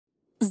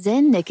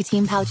Zyn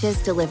nicotine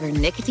pouches deliver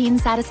nicotine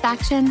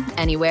satisfaction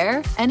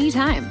anywhere,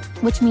 anytime,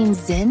 which means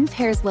Zyn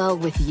pairs well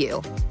with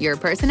you, your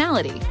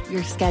personality,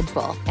 your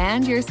schedule,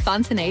 and your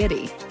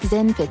spontaneity.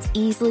 Zyn fits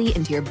easily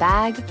into your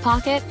bag,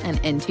 pocket, and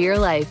into your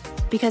life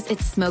because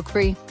it's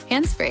smoke-free,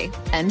 hands-free,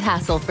 and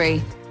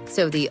hassle-free.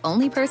 So the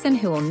only person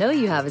who will know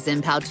you have a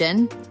Zyn pouch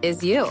in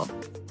is you.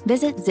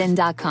 Visit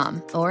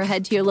Zyn.com or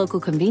head to your local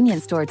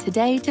convenience store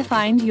today to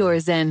find your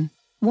Zyn.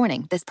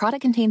 Warning, this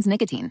product contains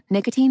nicotine.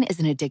 Nicotine is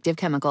an addictive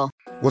chemical.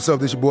 What's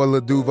up, this your boy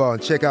Lil Duval,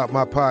 and check out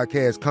my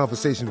podcast,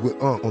 Conversations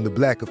with Unc, on the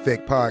Black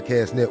Effect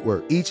Podcast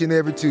Network. Each and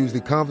every Tuesday,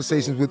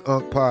 Conversations with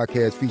Unc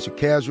podcast feature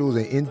casuals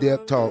and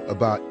in-depth talk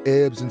about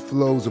ebbs and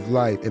flows of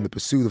life and the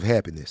pursuit of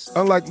happiness.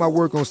 Unlike my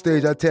work on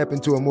stage, I tap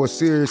into a more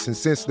serious and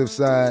sensitive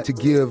side to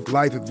give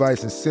life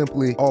advice and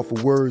simply offer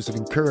words of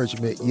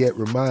encouragement, yet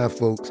remind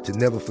folks to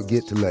never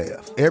forget to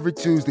laugh. Every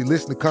Tuesday,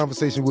 listen to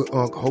Conversation with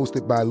Unc,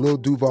 hosted by Lil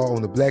Duval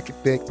on the Black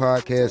Effect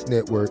Podcast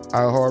Network,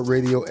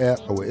 iHeartRadio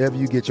app, or wherever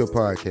you get your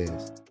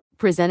podcasts.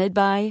 Presented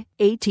by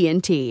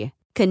AT&T.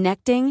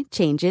 Connecting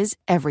changes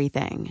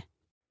everything.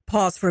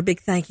 Pause for a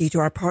big thank you to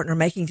our partner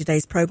making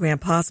today's program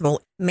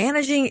possible.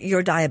 Managing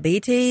your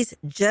diabetes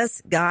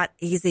just got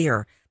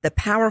easier. The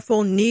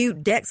powerful new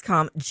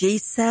Dexcom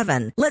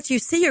G7 lets you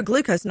see your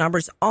glucose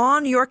numbers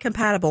on your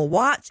compatible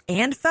watch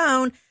and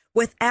phone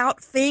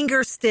without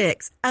finger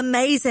sticks.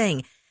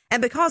 Amazing.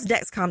 And because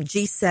Dexcom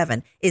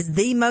G7 is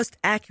the most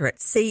accurate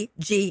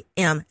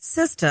CGM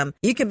system,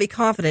 you can be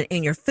confident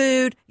in your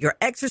food, your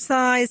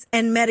exercise,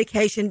 and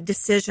medication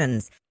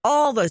decisions.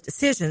 All those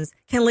decisions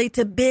can lead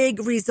to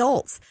big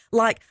results,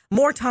 like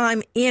more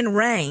time in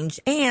range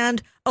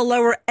and a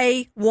lower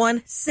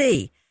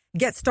A1C.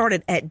 Get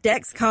started at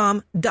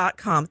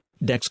Dexcom.com.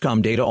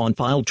 Dexcom data on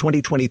file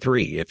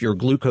 2023. If your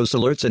glucose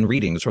alerts and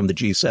readings from the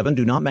G7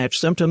 do not match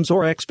symptoms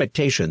or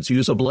expectations,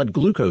 use a blood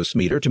glucose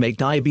meter to make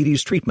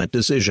diabetes treatment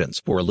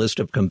decisions. For a list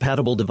of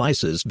compatible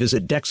devices,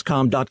 visit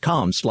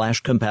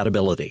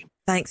Dexcom.com/compatibility.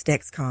 Thanks,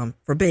 Dexcom,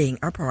 for being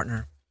our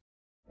partner.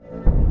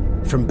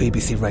 From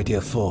BBC Radio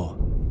 4,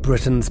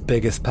 Britain's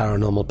biggest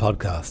paranormal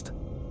podcast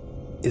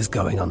is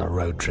going on a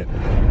road trip.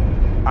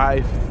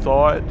 I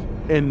thought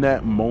in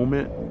that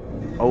moment,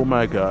 oh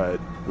my God,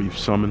 we've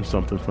summoned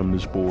something from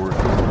this board.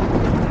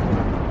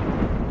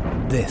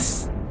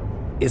 This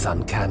is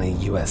Uncanny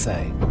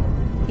USA.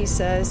 He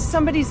says,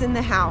 somebody's in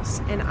the house,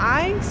 and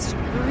I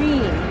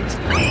screamed.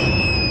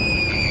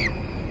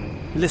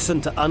 Listen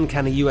to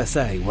Uncanny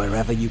USA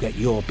wherever you get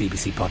your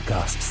BBC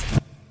podcasts,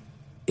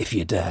 if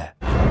you dare.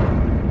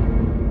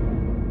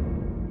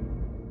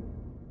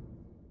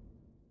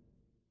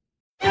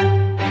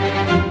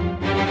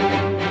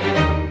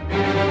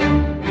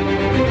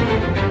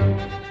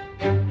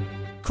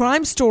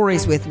 Crime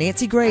Stories with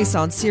Nancy Grace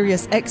on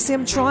Sirius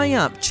XM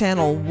Triumph,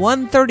 Channel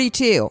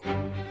 132.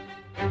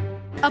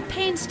 A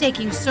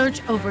painstaking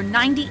search over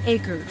 90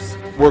 acres.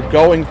 We're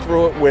going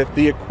through it with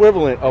the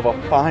equivalent of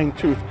a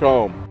fine-tooth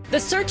comb. The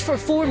search for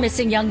 4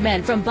 missing young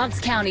men from Bucks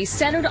County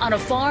centered on a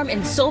farm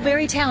in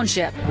Solebury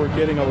Township. We're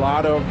getting a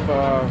lot of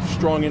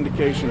strong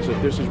indications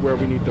that this is where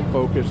we need to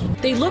focus.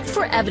 They looked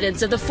for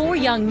evidence of the 4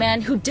 young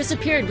men who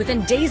disappeared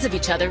within days of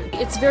each other.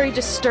 It's very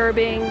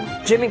disturbing.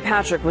 Jimmy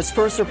Patrick was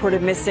first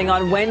reported missing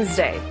on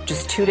Wednesday.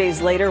 Just 2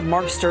 days later,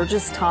 Mark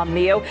Sturgis, Tom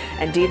Mio,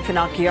 and Dean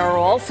Finocchiaro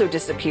also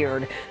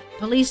disappeared.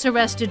 Police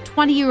arrested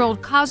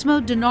 20-year-old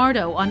Cosmo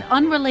DiNardo on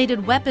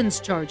unrelated weapons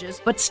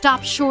charges, but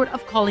stopped short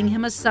of calling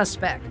him a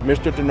suspect.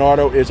 Mr.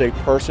 DiNardo is a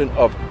person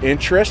of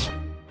interest.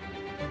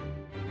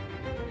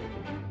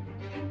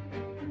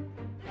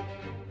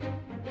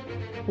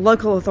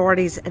 Local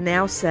authorities are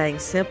now saying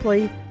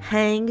simply,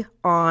 hang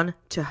on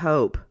to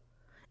hope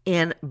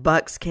in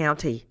Bucks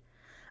County.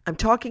 I'm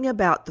talking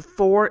about the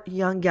 4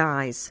 young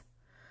guys.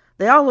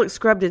 They all look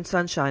scrubbed in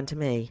sunshine to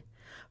me.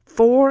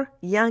 4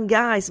 young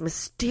guys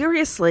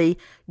mysteriously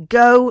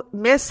go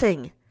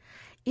missing.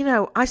 You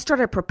know, I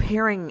started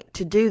preparing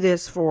to do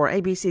this for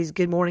ABC's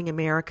Good Morning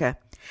America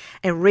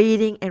and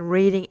reading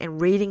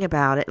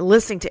about it,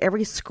 listening to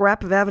every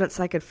scrap of evidence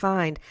I could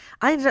find.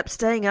 I ended up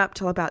staying up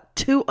till about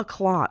 2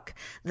 o'clock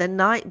the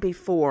night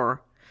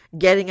before,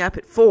 getting up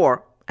at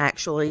 4,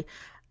 actually,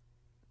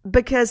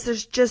 because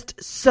there's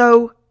just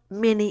so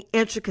many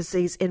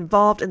intricacies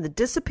involved in the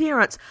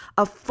disappearance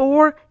of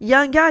 4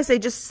 young guys. They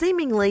just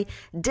seemingly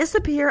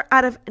disappear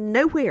out of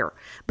nowhere.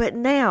 But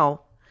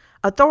now,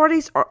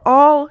 authorities are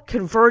all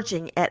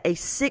converging at a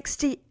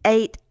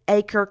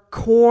 68-acre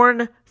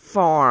corn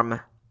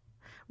farm.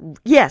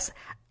 Yes,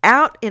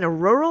 out in a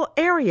rural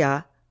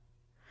area,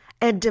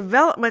 and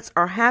developments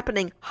are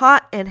happening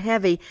hot and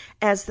heavy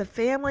as the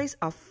families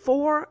of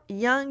 4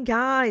 young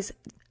guys,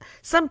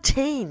 some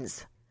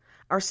teens,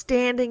 are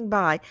standing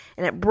by,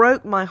 and it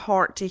broke my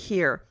heart to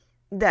hear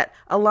that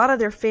a lot of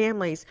their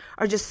families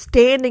are just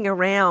standing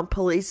around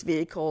police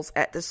vehicles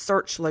at the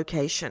search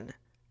location,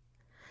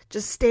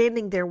 just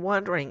standing there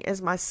wondering,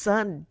 is my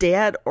son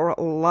dead or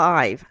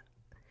alive?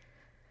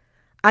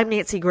 I'm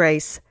Nancy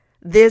Grace.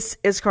 This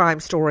is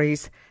Crime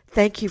Stories.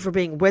 Thank you for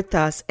being with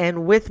us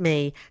and with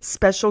me,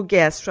 special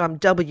guest from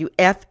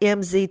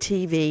WFMZ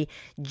TV,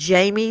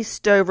 Jamie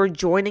Stover,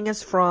 joining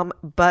us from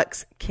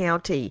Bucks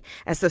County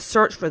as the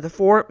search for the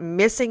 4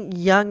 missing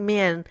young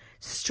men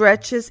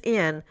stretches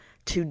in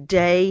to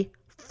day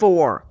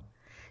 4.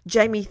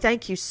 Jamie,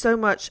 thank you so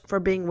much for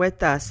being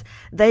with us.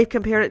 They've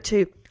compared it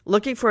to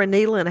looking for a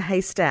needle in a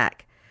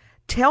haystack.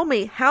 Tell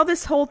me how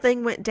this whole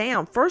thing went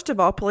down. First of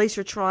all, police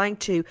are trying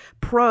to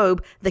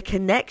probe the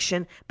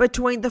connection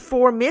between the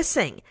 4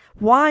 missing.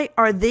 Why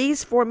are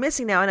these 4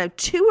 missing now? I know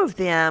 2 of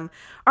them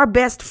are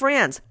best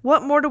friends.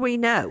 What more do we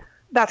know?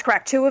 That's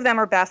correct. 2 of them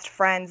are best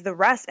friends. The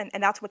rest,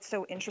 and that's what's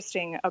so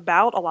interesting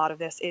about a lot of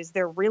this, is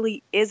there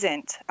really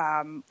isn't,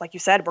 like you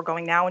said, we're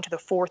going now into the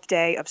 4th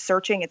day of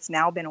searching. It's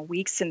now been a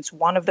week since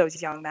one of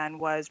those young men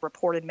was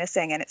reported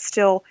missing, and it's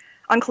still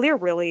unclear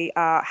really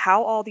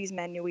how all these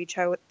men knew each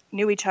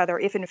other,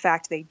 if in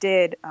fact they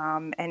did.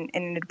 And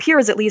it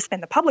appears, at least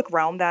in the public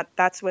realm, that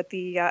that's what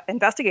the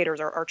investigators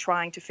are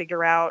trying to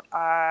figure out,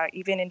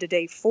 even into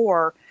day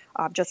 4.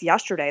 Just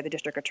yesterday, the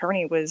district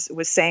attorney was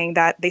saying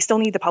that they still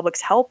need the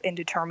public's help in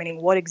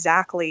determining what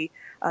exactly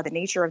the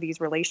nature of these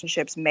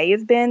relationships may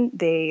have been.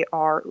 They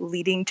are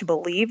leading to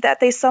believe that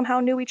they somehow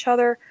knew each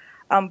other.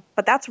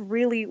 But that's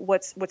really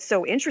what's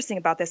so interesting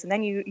about this. And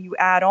then you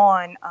add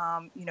on,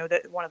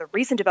 that one of the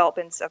recent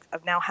developments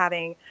of now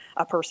having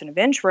a person of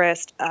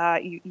interest,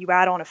 you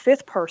add on a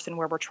 5th person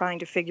where we're trying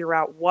to figure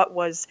out what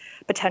was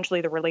potentially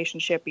the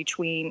relationship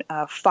between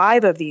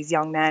 5 of these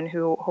young men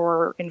who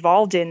are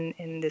involved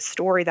in this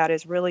story that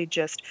has really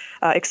just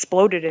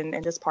exploded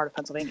in this part of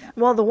Pennsylvania.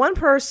 Well, the one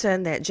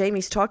person that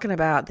Jamie's talking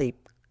about, the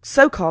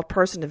so-called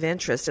person of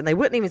interest, and they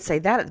wouldn't even say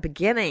that at the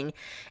beginning,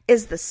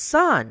 is the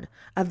son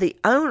of the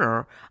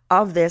owner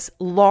of this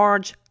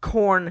large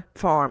corn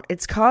farm.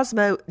 It's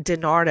Cosmo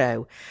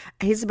DiNardo.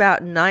 He's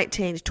about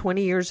 19 to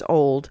 20 years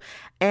old,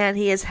 and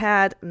he has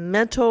had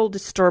mental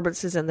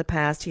disturbances in the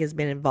past. He has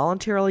been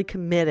involuntarily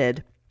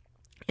committed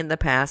in the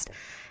past.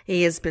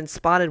 He has been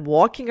spotted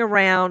walking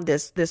around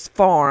this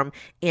farm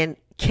in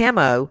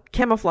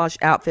camouflage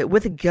outfit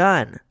with a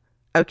gun.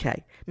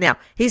 Okay, now,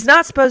 he's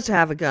not supposed to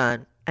have a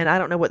gun, and I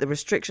don't know what the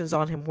restrictions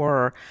on him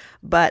were,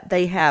 but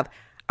they have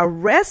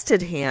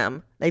arrested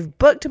him. They've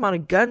booked him on a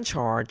gun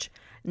charge.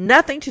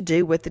 Nothing to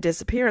do with the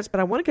disappearance, but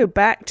I want to go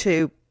back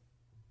to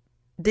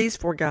these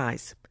 4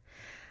 guys.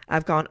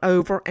 I've gone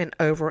over and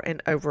over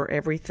and over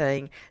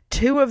everything.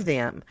 2 of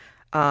them,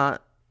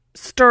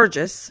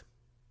 Sturgis,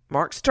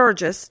 Mark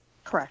Sturgis,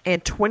 correct,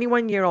 and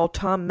 21-year-old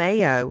Tom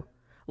Mayo,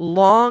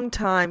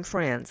 longtime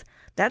friends.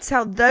 That's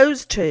how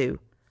those 2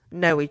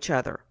 know each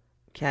other,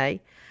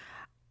 okay?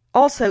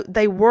 Also,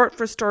 they worked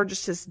for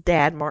Sturgis's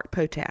dad, Mark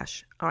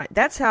Potash. All right,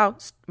 that's how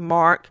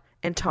Mark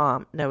and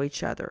Tom know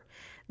each other.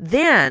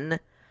 Then,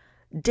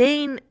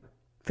 Dean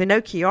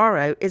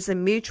Finocchiaro is a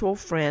mutual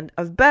friend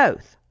of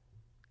both.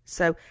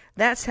 So,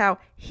 that's how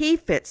he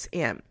fits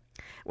in.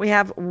 We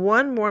have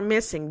one more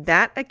missing.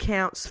 That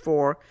accounts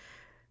for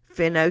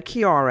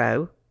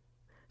Finocchiaro,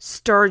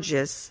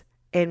 Sturgis,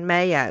 and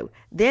Mayo.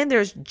 Then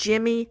there's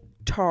Jimmy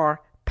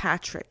Tar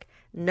Patrick.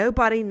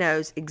 Nobody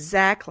knows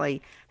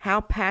exactly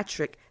how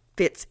Patrick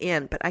fits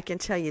in, but I can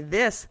tell you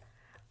this.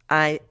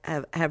 I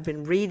have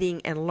been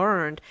reading and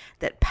learned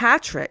that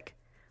Patrick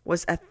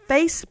was a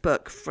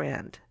Facebook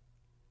friend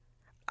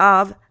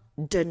of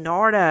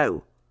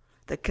DiNardo,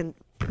 the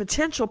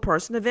potential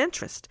person of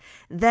interest.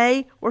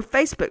 They were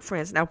Facebook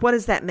friends. Now, what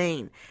does that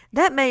mean?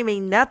 That may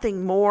mean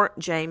nothing more,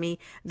 Jamie,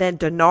 than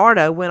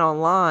DiNardo went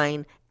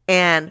online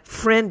and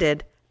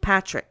friended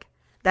Patrick.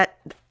 That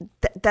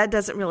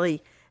doesn't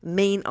really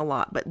mean a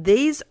lot, but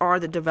these are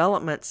the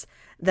developments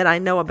that I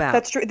know about.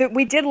 That's true.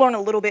 We did learn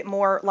a little bit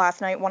more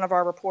last night. One of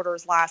our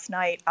reporters last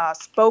night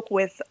spoke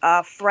with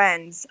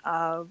friends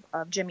of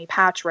Jimmy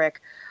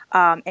Patrick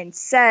and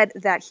said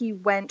that he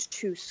went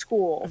to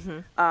school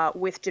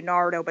with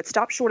DiNardo, but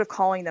stopped short of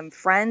calling them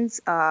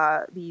friends.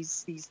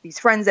 These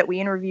friends that we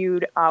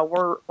interviewed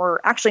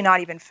were actually not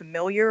even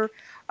familiar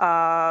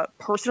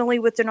personally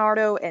with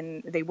DiNardo,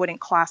 and they wouldn't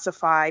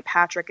classify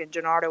Patrick and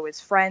DiNardo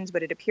as friends,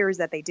 but it appears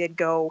that they did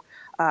go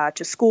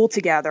to school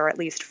together, at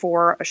least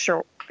for a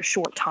short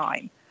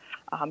time.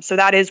 So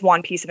that is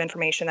one piece of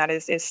information that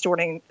is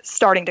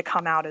starting to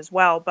come out as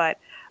well. But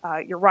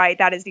you're right,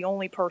 that is the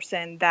only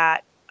person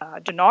that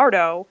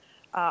DiNardo,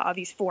 of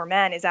these 4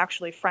 men, is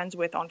actually friends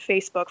with on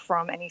Facebook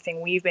from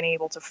anything we've been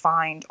able to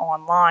find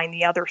online.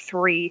 The other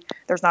 3,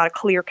 there's not a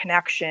clear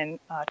connection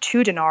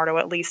to DiNardo,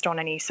 at least on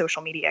any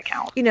social media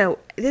account. You know,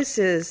 this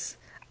is,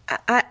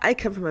 I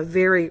come from a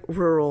very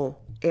rural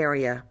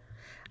area,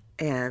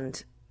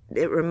 and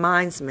it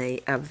reminds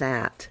me of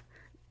that.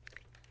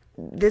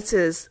 This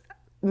is,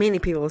 many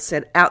people have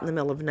said, out in the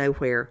middle of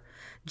nowhere,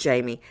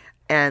 Jamie,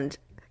 and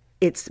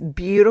it's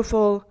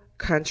beautiful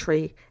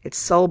country. It's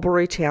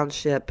Salisbury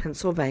Township,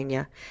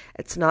 Pennsylvania.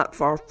 It's not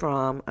far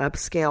from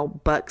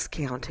upscale Bucks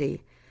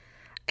County.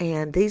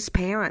 And these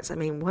parents, I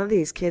mean, one of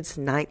these kids is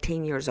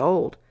 19 years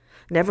old,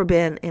 never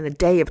been in a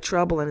day of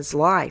trouble in his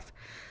life.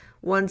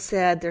 One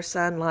said their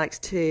son likes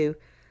to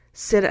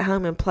sit at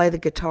home and play the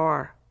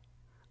guitar.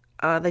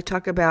 They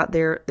talk about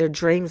their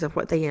dreams of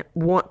what they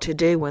want to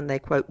do when they,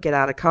 quote, get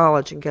out of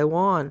college and go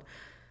on.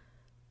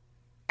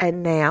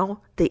 And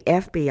now the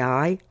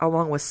FBI,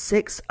 along with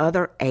 6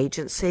 other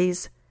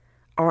agencies,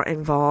 are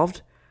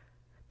involved.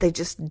 They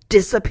just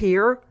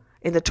disappear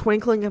in the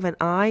twinkling of an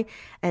eye.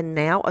 And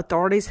now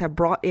authorities have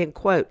brought in,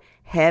 quote,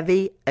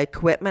 heavy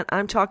equipment.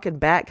 I'm talking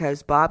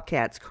backhoes,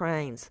 bobcats,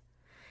 cranes.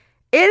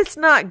 It's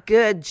not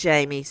good,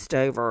 Jamie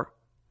Stover,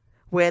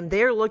 when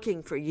they're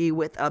looking for you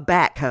with a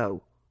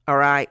backhoe, all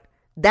right?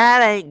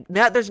 That ain't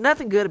there's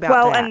nothing good about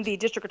that. Well, and the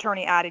district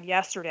attorney added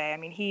yesterday. I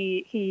mean,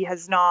 he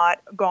has not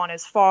gone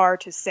as far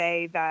to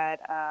say that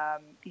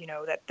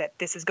that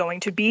this is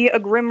going to be a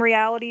grim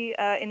reality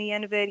in the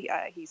end of it.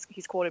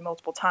 He's quoted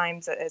multiple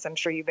times, as I'm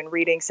sure you've been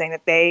reading, saying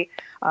that they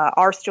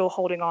are still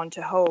holding on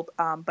to hope.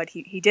 But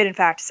he did in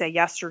fact say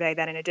yesterday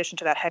that in addition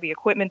to that heavy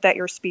equipment that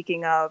you're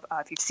speaking of,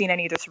 if you've seen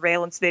any of the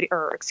surveillance video,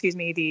 or excuse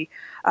me,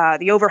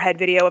 the overhead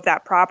video of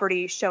that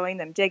property showing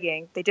them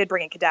digging, they did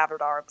bring in cadaver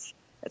dogs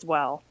as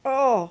well.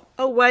 Oh,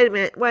 wait a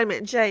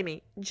minute,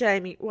 Jamie,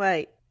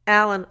 wait.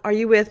 Alan, are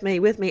you with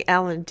me?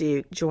 Alan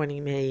Duke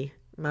joining me,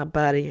 my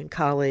buddy and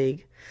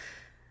colleague.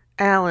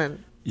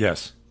 Alan.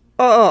 Yes.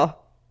 Oh,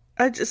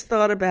 I just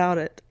thought about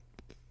it.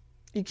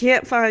 You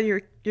can't find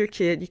your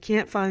kid, you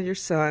can't find your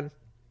son,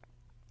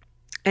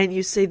 and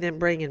you see them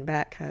bringing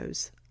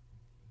backhoes.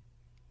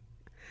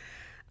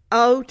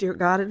 Oh, dear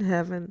God in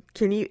heaven,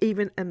 can you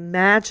even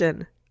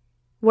imagine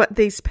what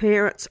these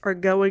parents are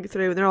going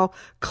through? They're all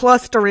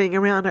clustering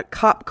around a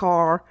cop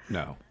car.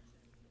 No.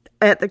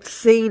 At the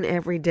scene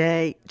every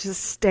day,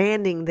 just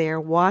standing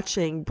there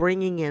watching,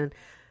 bringing in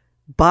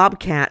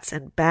bobcats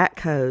and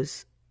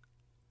backhoes.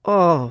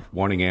 Oh.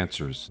 Wanting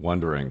answers,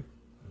 wondering.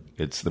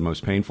 It's the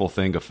most painful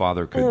thing a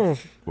father could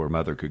or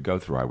mother could go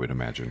through, I would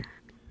imagine.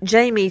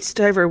 Jamie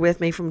Stover with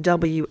me from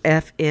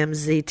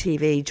WFMZ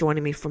TV,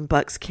 joining me from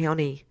Bucks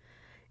County.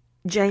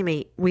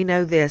 Jamie, we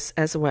know this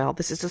as well.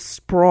 This is a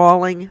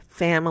sprawling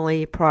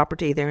family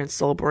property there in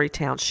Sulbury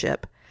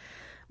Township.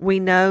 We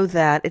know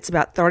that it's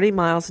about 30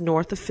 miles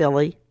north of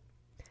Philly.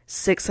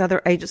 6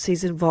 other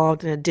agencies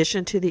involved in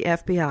addition to the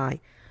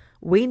FBI.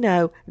 We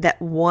know that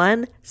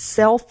one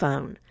cell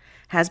phone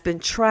has been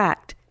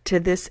tracked to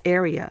this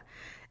area.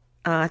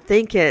 I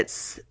think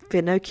it's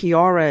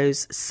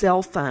Finocchiaro's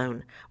cell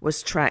phone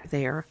was tracked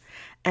there.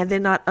 And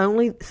then not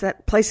only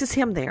that places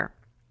him there,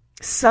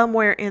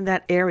 somewhere in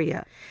that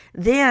area.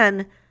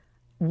 Then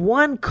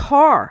one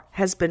car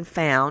has been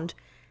found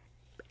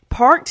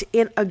parked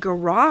in a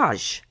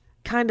garage,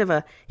 kind of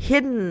a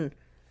hidden,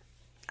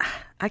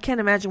 I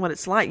can't imagine what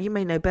it's like. You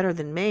may know better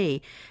than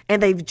me.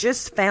 And they've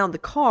just found the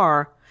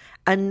car.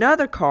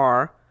 Another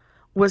car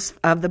was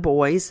of the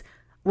boys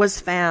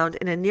was found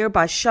in a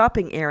nearby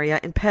shopping area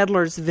in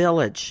Peddler's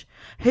Village.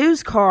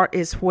 Whose car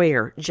is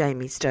where,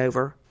 Jamie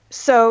Stover?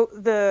 So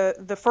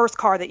the first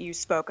car that you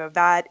spoke of,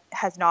 that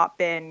has not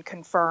been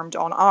confirmed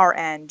on our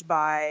end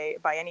by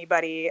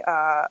anybody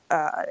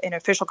in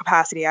official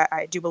capacity.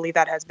 I do believe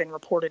that has been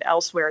reported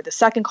elsewhere. The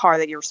second car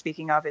that you're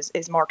speaking of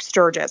is Mark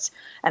Sturgis,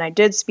 and I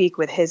did speak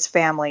with his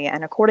family,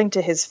 and according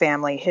to his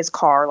family, his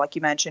car, like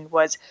you mentioned,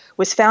 was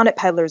found at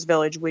Peddler's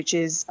Village, which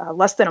is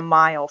less than a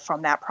mile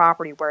from that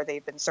property where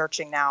they've been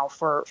searching now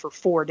for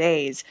 4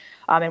 days.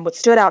 And what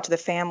stood out to the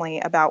family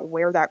about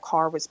where that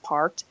car was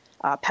parked,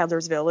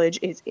 Peddler's Village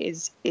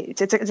it's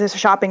a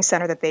shopping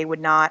center that they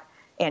would not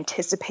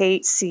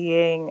anticipate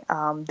seeing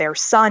their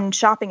son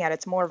shopping at.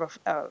 It's more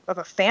of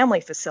a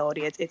family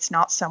facility. It's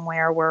not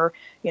somewhere where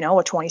a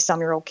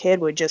 20-some-year-old kid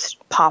would just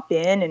pop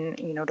in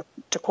and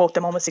to quote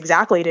them almost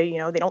exactly they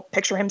don't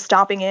picture him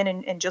stopping in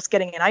and just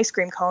getting an ice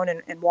cream cone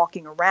and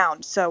walking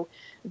around. So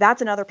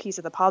that's another piece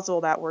of the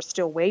puzzle that we're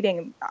still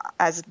waiting,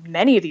 as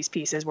many of these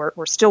pieces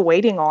we're still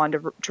waiting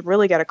on to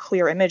really get a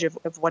clear image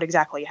of what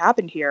exactly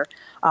happened here.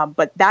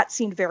 But that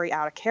seemed very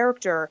out of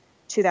character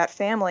to that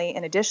family,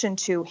 in addition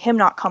to him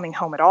not coming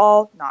home at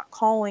all, not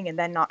calling, and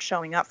then not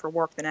showing up for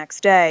work the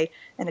next day,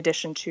 in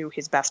addition to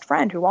his best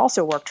friend who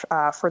also worked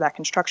for that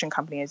construction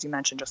company, as you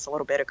mentioned just a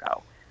little bit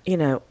ago.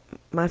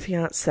 My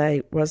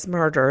fiance was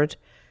murdered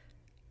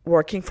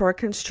working for a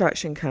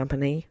construction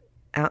company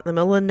out in the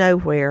middle of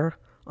nowhere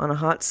on a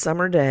hot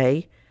summer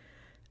day,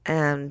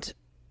 and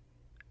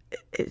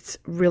it's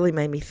really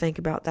made me think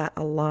about that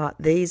a lot.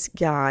 These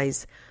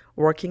guys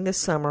working this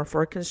summer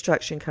for a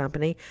construction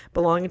company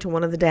belonging to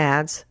one of the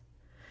dads.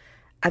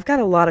 I've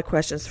got a lot of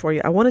questions for you.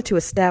 I wanted to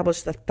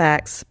establish the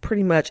facts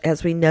pretty much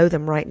as we know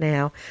them right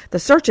now. The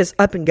search is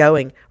up and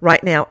going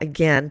right now,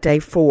 again, day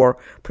 4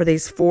 for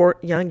these 4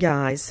 young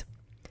guys.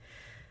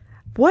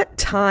 What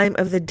time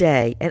of the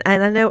day, and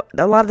I know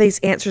a lot of these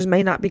answers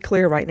may not be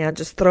clear right now,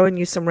 just throwing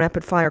you some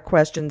rapid-fire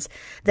questions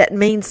that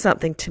mean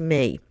something to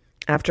me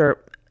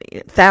after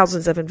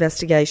thousands of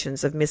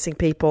investigations of missing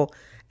people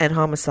and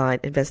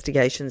homicide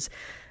investigations.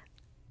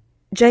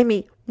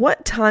 Jamie,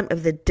 what time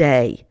of the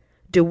day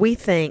do we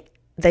think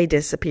they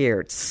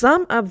disappeared?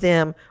 Some of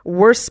them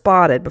were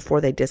spotted before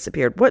they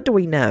disappeared. What do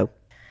we know?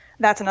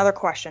 That's another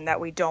question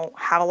that we don't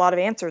have a lot of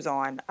answers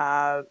on.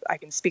 I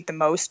can speak the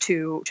most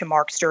to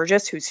Mark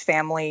Sturgis, whose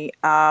family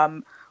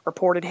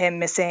reported him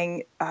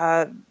missing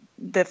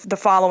the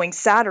following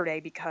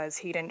Saturday because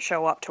he didn't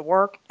show up to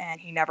work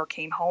and he never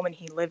came home, and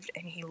he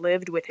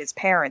lived with his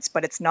parents.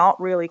 But it's not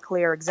really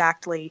clear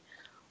exactly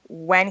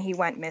when he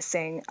went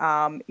missing.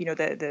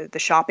 The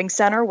shopping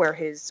center where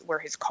his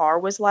car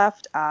was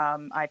left.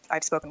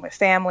 I've spoken with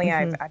family.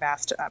 Mm-hmm. I've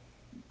asked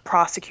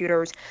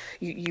prosecutors.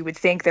 You would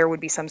think there would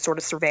be some sort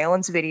of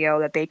surveillance video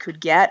that they could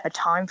get a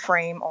time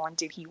frame on.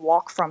 Did he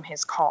walk from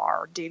his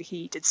car?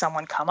 Did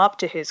someone come up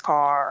to his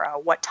car?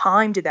 What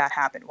time did that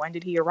happen? When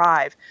did he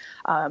arrive?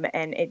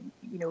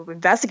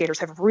 Investigators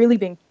have really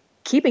been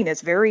keeping this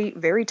very,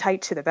 very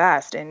tight to the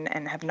vest,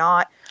 and have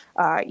not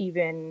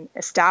even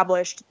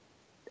established,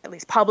 at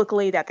least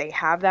publicly, that they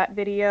have that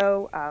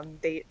video.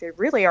 They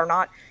really are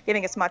not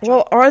giving us much.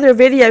 Well, are there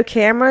video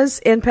cameras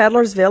in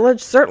Peddler's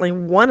Village? Certainly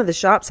one of the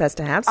shops has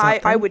to have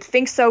something. I would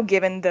think so,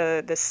 given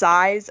the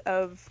size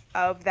of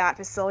that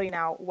facility.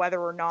 Now, whether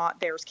or not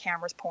there's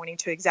cameras pointing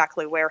to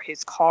exactly where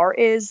his car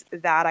is,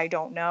 that I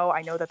don't know.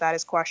 I know that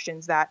is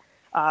questions that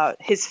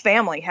his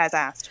family has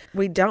asked.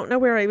 We don't know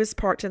where he was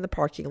parked in the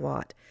parking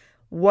lot.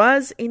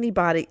 Was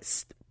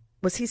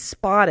he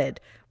spotted?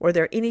 Were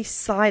there any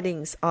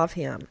sightings of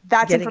him?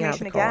 That's getting out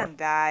of information, the car? again,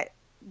 that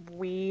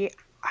we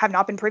have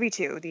not been privy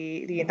to.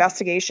 The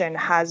investigation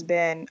has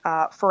been,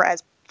 for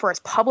as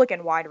public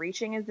and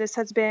wide-reaching as this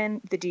has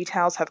been, the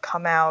details have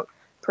come out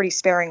pretty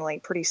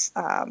sparingly.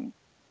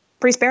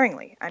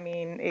 I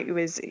mean, it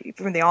was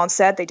from the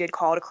onset, they did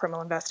call it a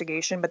criminal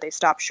investigation, but they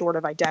stopped short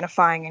of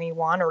identifying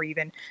anyone or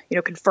even,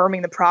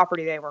 confirming the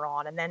property they were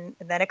on. And then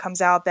it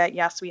comes out that,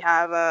 yes, we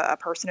have a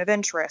person of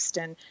interest,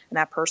 and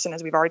that person,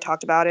 as we've already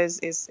talked about,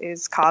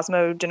 is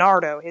Cosmo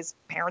DiNardo. His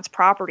parents'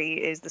 property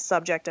is the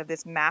subject of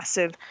this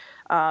massive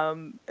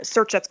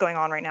search that's going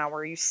on right now,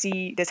 where you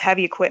see this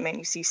heavy equipment,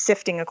 you see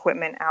sifting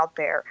equipment out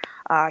there.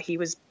 He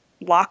was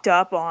locked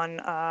up on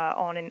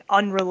an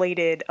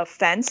unrelated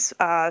offense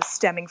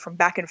stemming from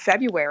back in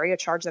February, a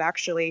charge that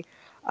actually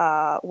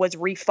was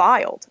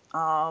refiled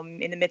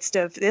in the midst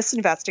of this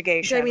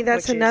investigation. Jamie,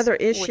 that's another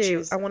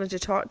issue I wanted to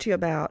talk to you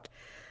about,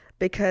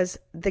 because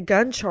the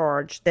gun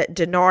charge that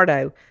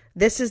DiNardo,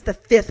 this is the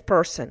fifth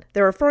person.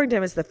 They're referring to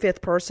him as the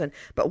fifth person,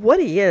 but what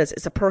he is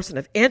a person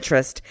of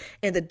interest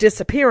in the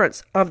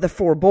disappearance of the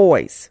four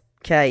boys.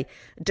 Okay,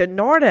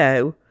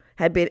 DiNardo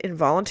had been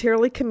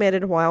involuntarily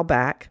committed a while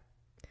back,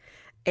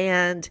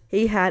 and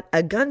he had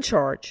a gun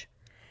charge.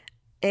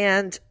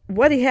 And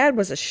what he had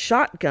was a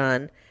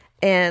shotgun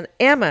and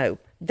ammo.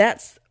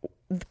 That's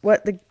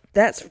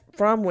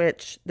from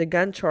which the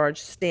gun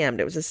charge stemmed.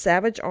 It was a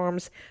Savage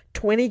Arms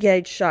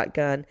 20-gauge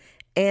shotgun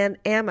and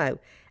ammo.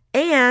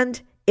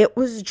 And it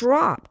was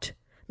dropped.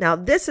 Now,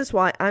 this is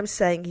why I'm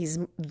saying he's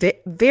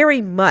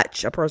very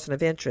much a person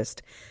of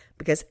interest.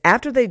 Because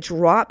after they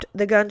dropped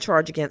the gun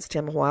charge against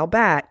him a while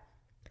back,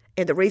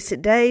 in the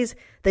recent days,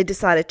 they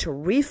decided to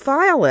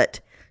refile it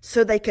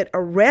so they could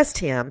arrest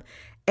him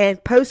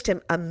and post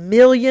him $1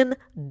 million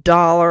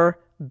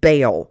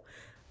bail.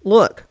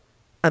 Look,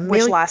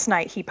 which last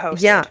night he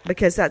posted. Yeah,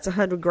 because that's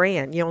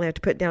 $100,000. You only have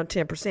to put down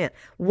 10%.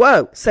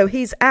 Whoa! So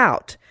he's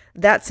out.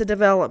 That's a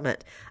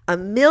development.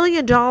 $1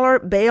 million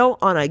bail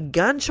on a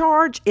gun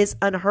charge is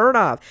unheard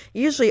of.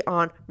 Usually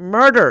on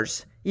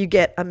murders, you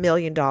get $1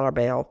 million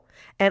bail.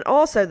 And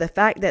also the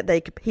fact that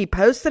he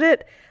posted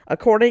it,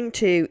 according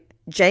to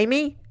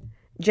Jamie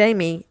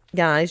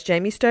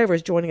Stover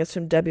is joining us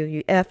from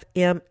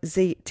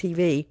WFMZ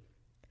TV.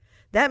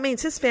 That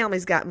means his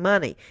family's got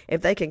money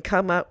if they can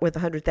come up with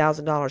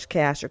 $100,000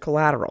 cash or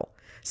collateral.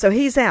 So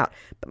he's out.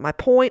 But my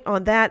point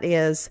on that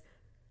is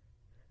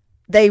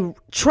they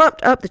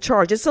trumped up the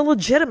charge. It's a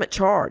legitimate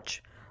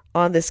charge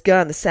on this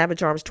gun, the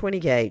Savage Arms 20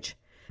 gauge.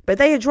 But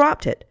they had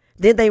dropped it.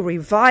 Then they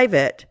revive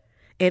it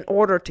in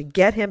order to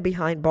get him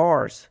behind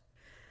bars.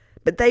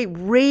 But they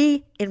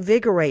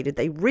reinvigorated,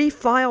 they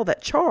refiled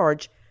that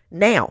charge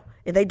now.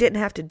 And they didn't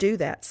have to do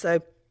that.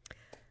 So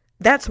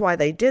that's why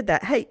they did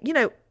that. Hey,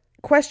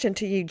 question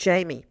to you,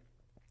 Jamie.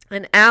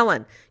 And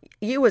Alan,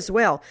 you as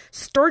well.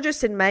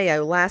 Sturgis and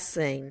Mayo last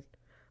seen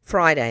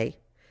Friday.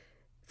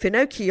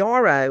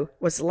 Finocchiaro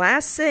was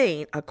last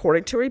seen,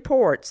 according to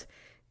reports,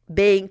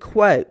 being,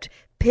 quote,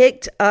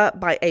 picked up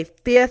by a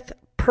fifth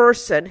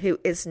person who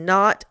is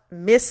not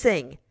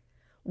missing.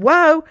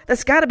 Whoa,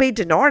 that's got to be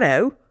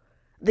DiNardo,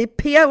 the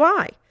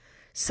POI.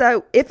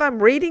 So if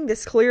I'm reading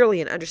this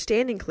clearly and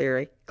understanding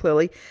clearly,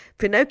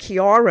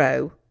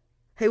 Finocchiaro,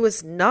 who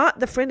was not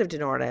the friend of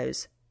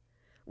DiNardo's,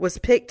 was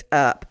picked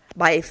up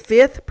by a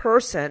fifth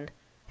person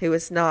who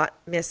is not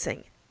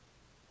missing.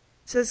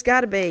 So it's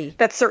got to be.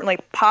 That's certainly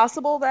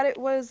possible that it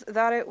was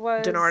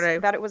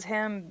DiNardo. That it was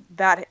him.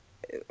 That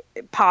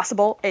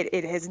possible.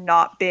 It has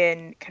not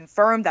been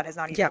confirmed. That has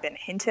not even been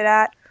hinted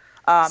at.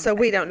 So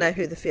we don't know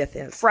who the fifth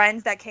is.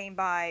 Friends that came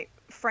by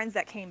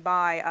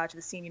to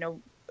the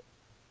scene,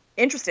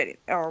 interested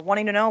or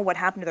wanting to know what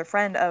happened to their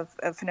friend of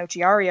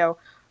Finocchiaro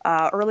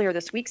earlier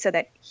this week, said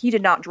that he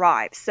did not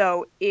drive.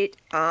 So it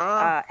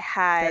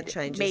had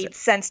made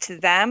sense to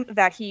them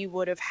that he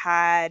would have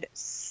had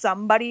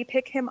somebody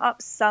pick him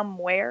up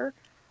somewhere.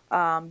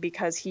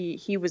 because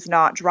he was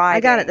not driving. I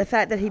got it. The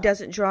fact that he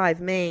doesn't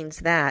drive means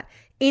that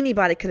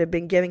anybody could have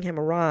been giving him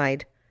a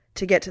ride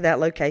to get to that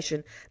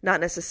location, not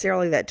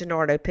necessarily that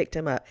DiNardo picked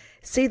him up.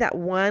 See, that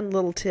one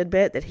little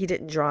tidbit that he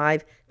didn't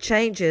drive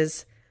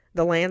changes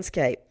the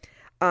landscape.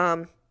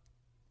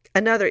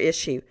 Another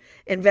issue.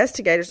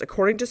 Investigators,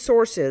 according to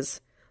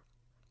sources,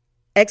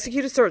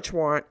 execute a search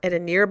warrant at a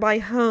nearby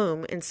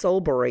home in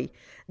Solebury.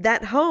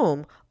 That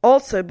home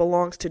also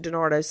belongs to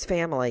DiNardo's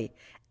family,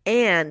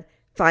 and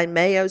find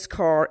Mayo's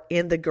car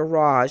in the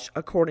garage,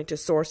 according to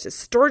sources.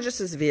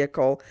 Sturgis's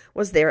vehicle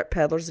was there at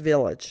Peddler's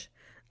Village,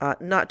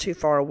 not too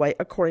far away,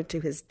 according to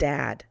his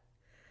dad.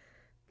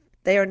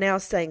 They are now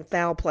saying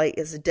foul play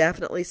is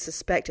definitely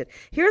suspected.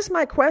 Here's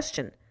my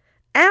question.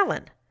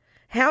 Alan,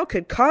 how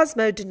could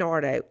Cosmo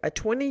DiNardo, a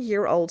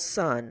 20-year-old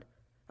son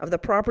of the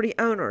property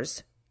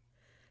owners,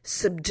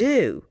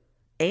 subdue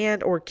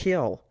and or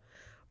kill,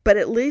 but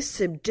at least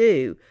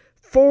subdue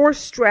 4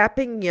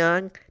 strapping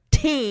young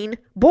teen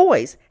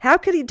boys? How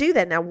could he do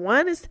that? Now,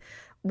 one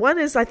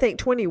is I think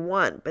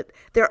 21, but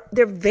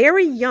they're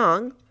very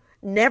young,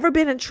 never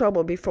been in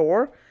trouble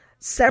before.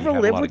 Several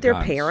live with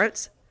their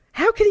parents.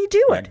 How could he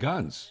do it?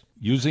 Guns.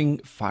 Using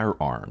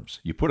firearms.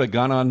 You put a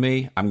gun on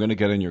me, I'm going to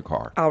get in your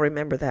car. I'll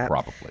remember that.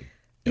 Probably.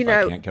 You if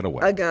know, I can't get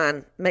away. A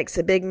gun makes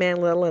a big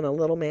man little and a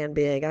little man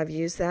big. I've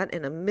used that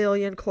in a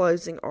million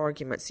closing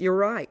arguments. You're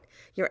right.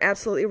 You're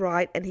absolutely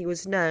right. And he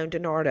was known,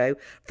 DiNardo,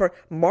 for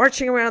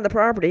marching around the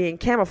property in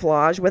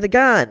camouflage with a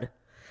gun.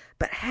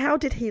 But how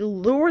did he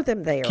lure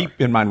them there? Keep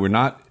in mind, we're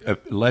not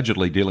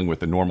allegedly dealing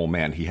with a normal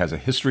man. He has a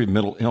history of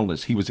mental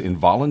illness. He was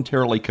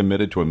involuntarily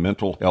committed to a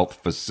mental health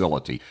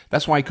facility.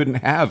 That's why he couldn't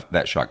have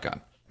that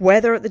shotgun.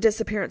 Whether the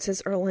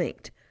disappearances are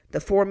linked. The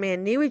 4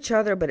 men knew each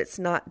other, but it's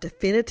not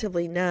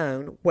definitively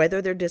known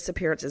whether their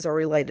disappearances are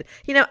related.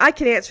 You know, I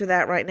can answer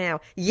that right now.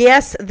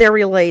 Yes, they're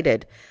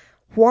related.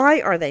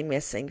 Why are they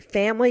missing?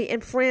 Family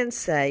and friends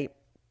say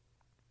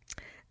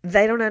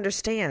they don't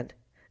understand.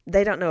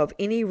 They don't know of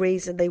any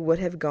reason they would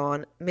have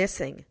gone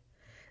missing.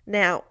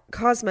 Now,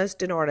 Cosmos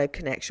DiNardo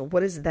connection,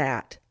 what is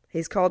that?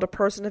 He's called a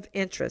person of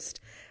interest.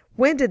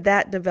 When did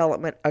that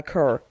development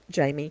occur,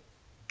 Jamie?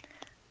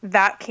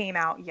 That came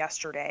out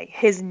yesterday.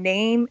 His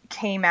name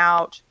came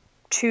out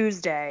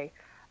Tuesday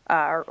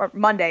or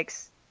Monday.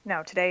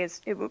 No,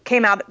 it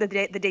came out the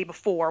day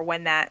before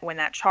when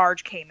that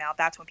charge came out.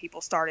 That's when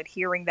people started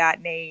hearing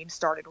that name,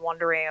 started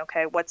wondering,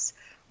 okay, what's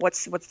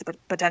the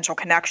potential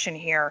connection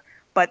here?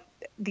 But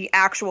the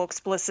actual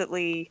explicit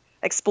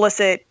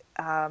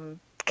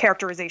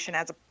characterization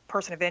as a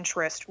person of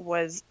interest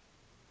was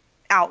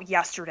out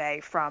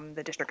yesterday from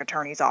the district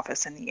attorney's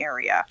office in the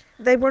area.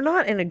 They were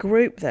not in a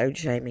group, though,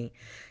 Jamie.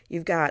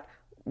 You've got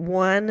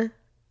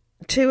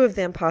 2 of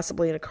them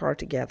possibly in a car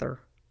together.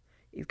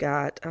 You've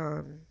got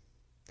an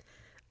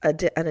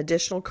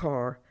additional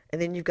car,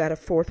 and then you've got a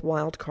 4th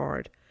wild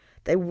card.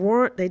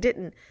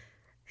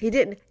 He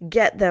didn't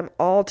get them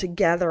all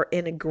together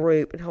in a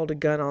group and hold a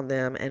gun on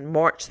them and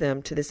march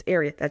them to this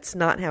area. That's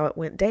not how it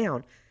went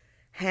down.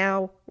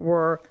 How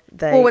were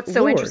they Well, what's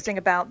so lured? interesting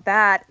about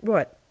that?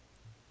 What?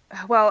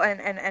 Well,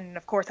 and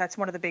of course that's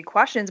one of the big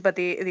questions, but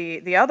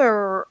the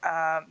other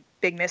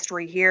big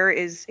mystery here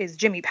is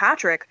Jimmy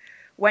Patrick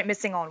went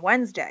missing on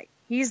Wednesday.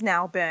 He's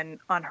now been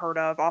unheard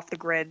of, off the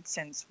grid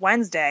since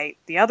Wednesday.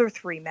 The other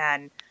 3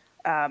 men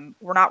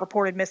were not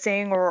reported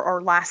missing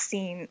or last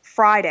seen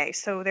Friday.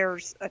 So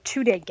there's a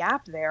 2-day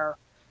gap there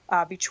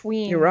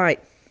between You're right.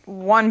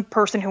 one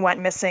person who went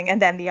missing and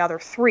then the other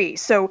 3.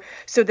 So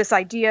this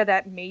idea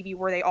that maybe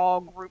were they all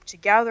grouped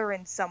together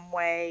in some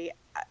way,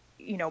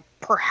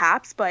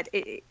 perhaps, but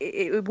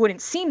it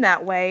wouldn't seem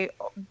that way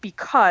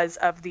because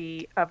of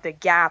the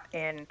gap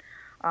in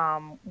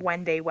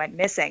when they went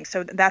missing.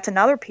 So that's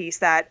another piece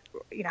that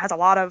has a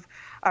lot of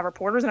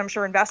reporters and I'm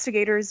sure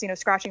investigators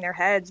scratching their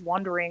heads,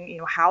 wondering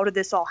how did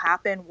this all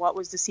happen? What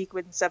was the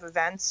sequence of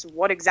events?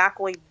 What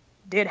exactly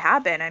did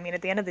happen? I mean,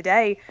 at the end of the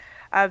day,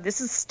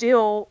 this is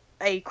still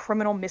a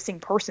criminal missing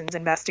persons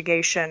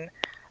investigation.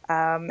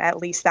 At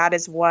least that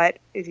is what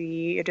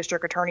the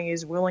district attorney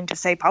is willing to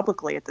say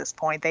publicly at this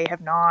point. They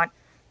have not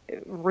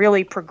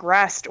really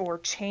progressed or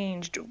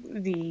changed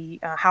the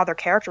how they're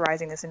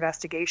characterizing this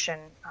investigation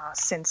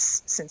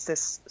since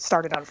this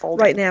started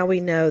unfolding. Right now we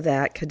know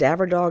that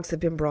cadaver dogs have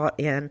been brought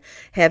in,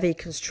 heavy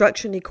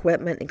construction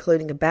equipment,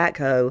 including a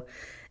backhoe,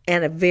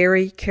 and a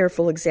very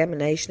careful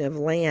examination of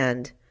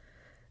land,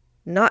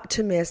 not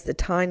to miss the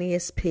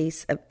tiniest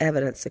piece of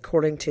evidence,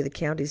 according to the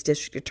county's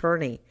district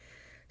attorney.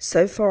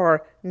 So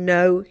far,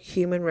 no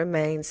human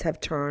remains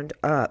have turned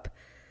up.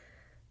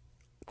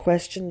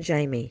 Question,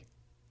 Jamie,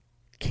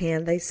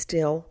 can they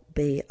still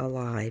be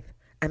alive?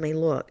 I mean,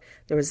 look,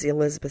 there was the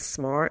Elizabeth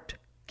Smart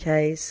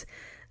case.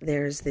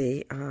 There's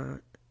the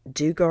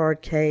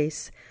Dugard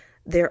case.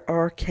 There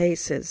are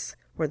cases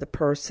where the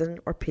person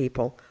or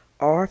people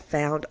are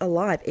found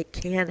alive. It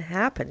can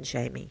happen,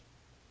 Jamie.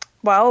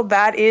 Well,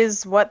 that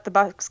is what the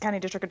Bucks County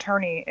District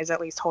Attorney is at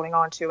least holding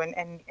on to,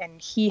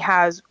 and he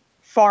has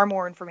far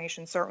more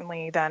information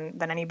certainly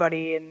than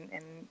anybody in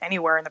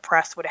anywhere in the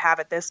press would have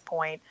at this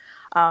point.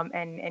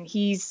 And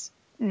he's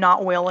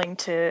not willing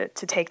to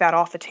take that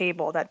off the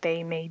table, that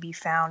they may be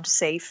found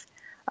safe,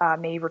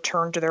 may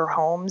return to their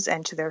homes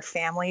and to their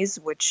families,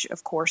 which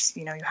of course,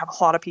 you have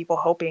a lot of people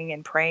hoping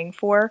and praying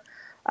for.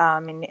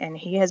 And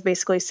he has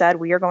basically said,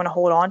 we are going to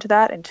hold on to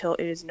that until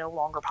it is no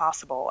longer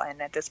possible.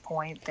 And at this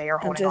point, they are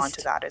holding on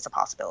to that as a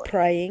possibility.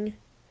 Praying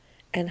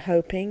and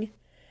hoping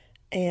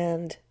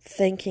and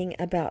thinking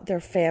about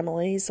their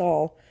families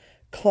all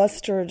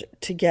clustered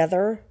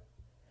together,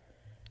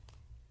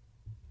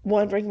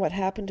 wondering what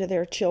happened to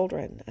their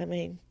children. I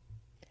mean,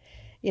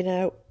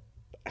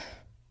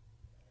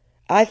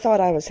 I thought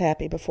I was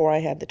happy before I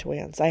had the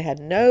twins. I had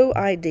no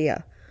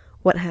idea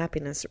what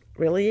happiness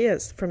really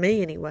is, for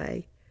me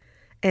anyway.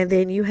 And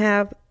then you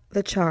have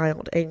the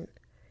child, and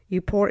you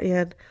pour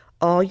in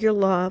all your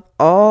love,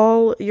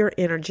 all your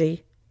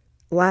energy.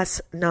 Last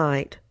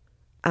night,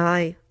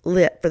 I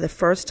lit for the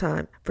first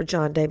time for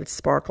John David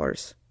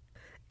Sparklers.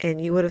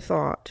 And you would have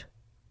thought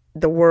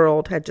the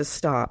world had just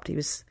stopped. He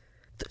was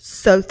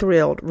so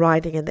thrilled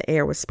riding in the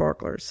air with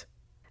Sparklers.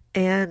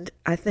 And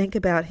I think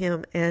about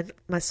him and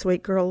my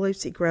sweet girl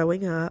Lucy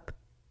growing up.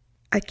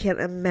 I can't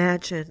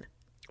imagine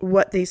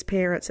what these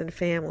parents and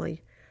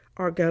family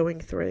are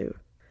going through.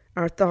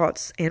 Our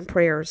thoughts and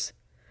prayers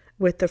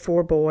with the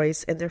 4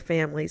 boys and their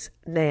families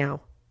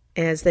now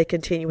as they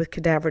continue with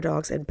cadaver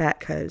dogs and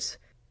backhoes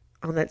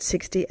on that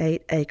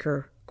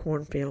 68-acre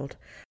cornfield.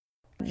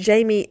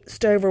 Jamie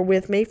Stover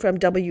with me from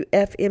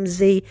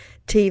WFMZ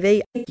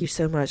TV. Thank you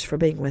so much for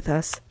being with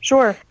us.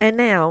 Sure. And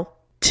now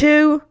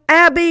to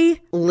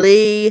Abby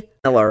Lee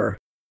Miller.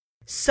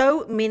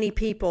 So many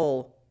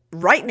people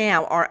right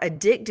now are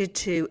addicted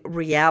to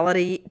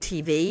reality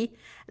TV.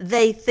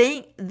 They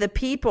think the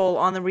people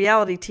on the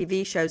reality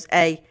TV shows,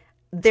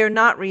 they're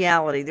not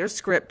reality, they're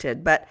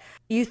scripted. But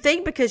you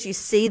think because you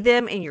see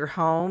them in your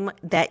home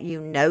that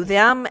you know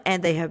them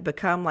and they have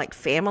become like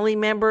family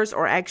members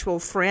or actual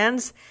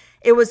friends.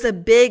 It was a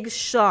big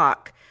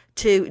shock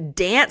to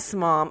Dance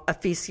Mom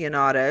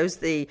aficionados,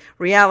 the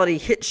reality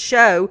hit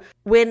show,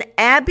 when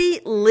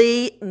Abby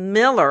Lee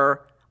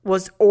Miller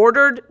was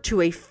ordered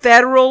to a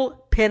federal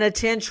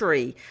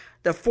penitentiary.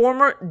 The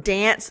former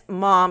Dance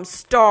Mom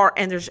star,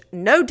 and there's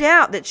no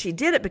doubt that she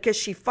did it because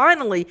she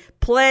finally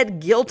pled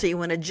guilty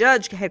when a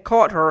judge had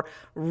caught her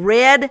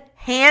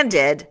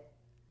red-handed.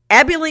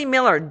 Abby Lee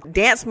Miller,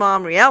 Dance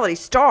Mom reality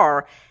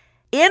star,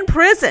 in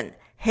prison,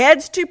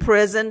 heads to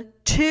prison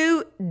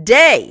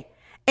today.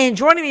 And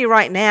joining me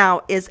right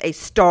now is a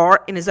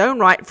star in his own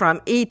right from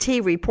ET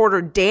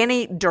reporter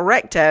Danny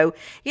Directo.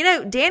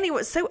 Danny,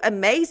 what's so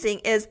amazing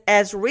is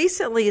as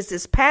recently as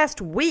this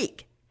past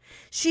week,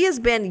 she has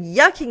been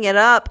yucking it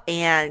up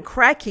and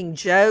cracking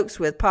jokes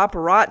with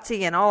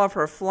paparazzi and all of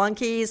her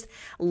flunkies,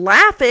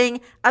 laughing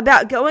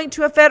about going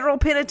to a federal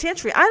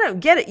penitentiary. I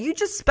don't get it. You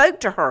just spoke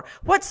to her.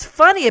 What's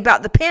funny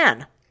about the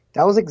pen?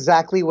 That was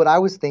exactly what I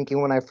was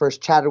thinking when I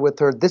first chatted with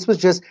her. This was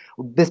just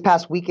this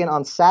past weekend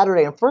on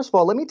Saturday. And first of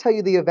all, let me tell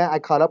you the event I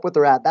caught up with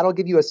her at. That'll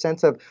give you a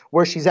sense of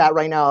where she's at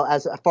right now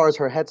as far as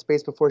her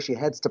headspace before she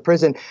heads to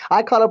prison.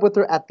 I caught up with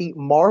her at the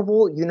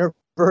Marvel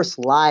Universe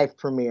Live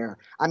premiere.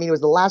 I mean, it was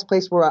the last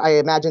place where I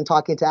imagine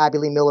talking to Abby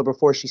Lee Miller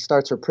before she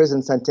starts her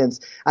prison sentence.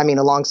 I mean,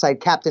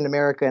 alongside Captain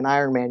America and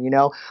Iron Man,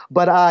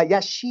 But I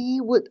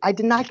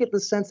did not get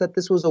the sense that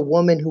this was a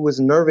woman who was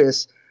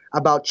nervous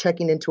about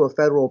checking into a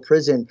federal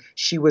prison.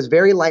 She was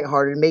very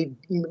lighthearted,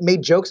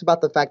 made jokes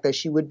about the fact that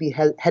she would be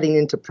heading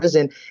into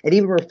prison, and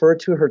even referred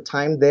to her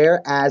time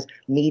there as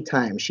me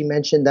time. She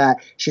mentioned that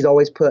she's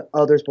always put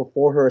others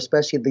before her,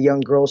 especially the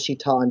young girls she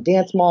taught on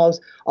Dance Moms,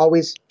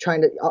 always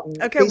trying to...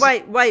 Okay,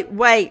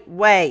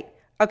 wait.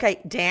 Okay,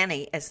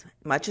 Danny, as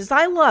much as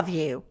I love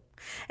you,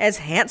 as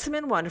handsome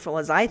and wonderful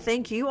as I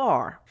think you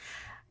are,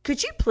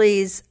 could you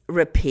please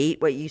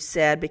repeat what you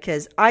said?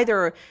 Because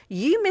either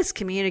you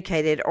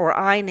miscommunicated or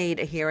I need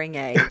a hearing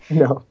aid.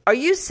 No. Are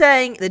you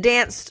saying the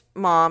Dance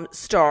Mom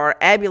star,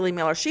 Abby Lee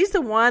Miller, she's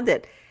the one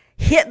that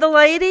hit the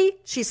lady?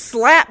 She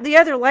slapped the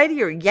other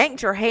lady or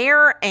yanked her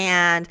hair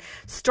and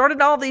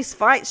started all these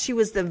fights. She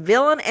was the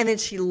villain, and then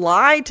she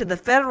lied to the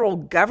federal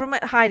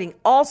government, hiding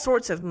all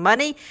sorts of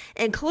money,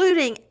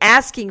 including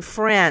asking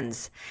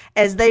friends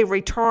as they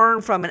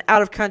return from an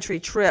out-of-country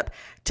trip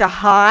to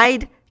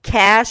hide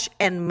cash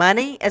and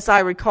money, as I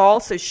recall,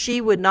 so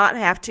she would not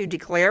have to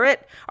declare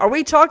it. Are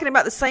we talking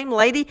about the same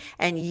lady?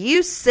 And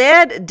you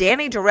said,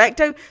 Danny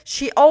Directo,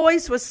 she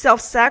always was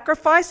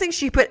self-sacrificing.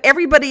 She put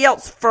everybody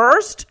else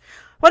first.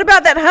 What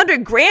about that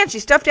 $100,000 she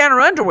stuffed down her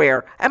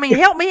underwear? I mean,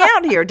 help me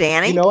out here,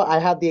 Danny. I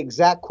have the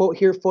exact quote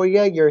here for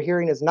you. Your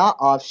hearing is not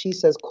off. She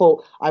says,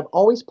 quote, "I've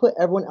always put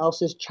everyone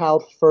else's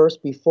child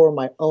first before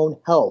my own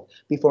health,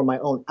 before my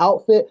own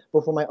outfit,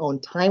 before my own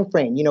time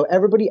frame.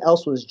 Everybody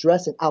else was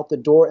dressing out the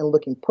door and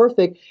looking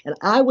perfect, and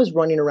I was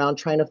running around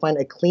trying to find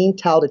a clean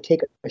towel to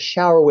take a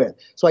shower with.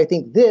 So I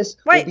think this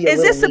Wait,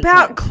 is this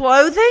about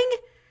clothing?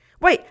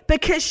 Wait,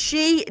 because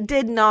she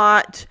did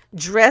not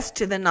dress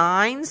to the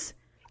nines?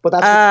 But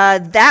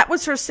that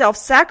was her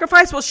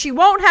self-sacrifice. Well, she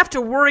won't have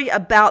to worry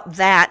about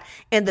that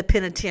in the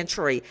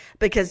penitentiary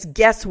because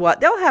guess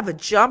what? They'll have a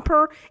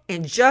jumper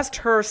in just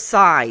her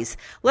size.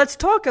 Let's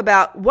talk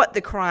about what the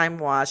crime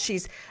was.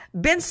 She's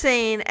been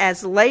seen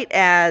as late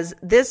as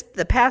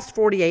the past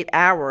 48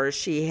 hours.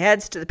 She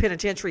heads to the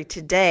penitentiary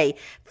today,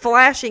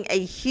 flashing a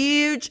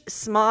huge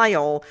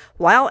smile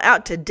while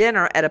out to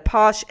dinner at a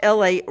posh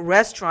LA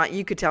restaurant.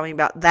 You could tell me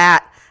about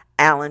that,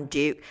 Alan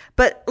Duke.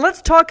 But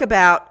let's talk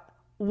about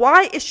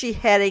why is she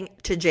heading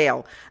to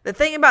jail? The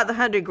thing about the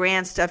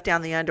 $100,000 stuff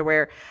down the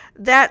underwear,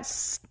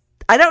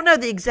 I don't know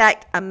the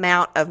exact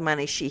amount of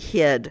money she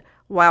hid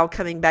while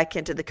coming back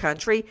into the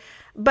country.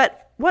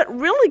 But what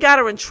really got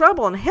her in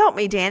trouble, and help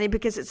me, Danny,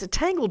 because it's a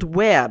tangled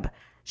web.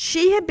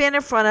 She had been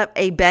in front of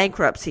a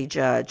bankruptcy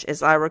judge,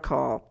 as I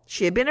recall.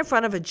 She had been in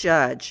front of a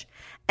judge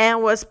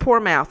and was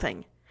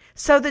poor-mouthing.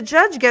 So the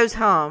judge goes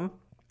home,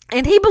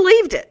 and he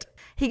believed it.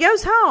 He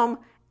goes home,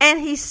 and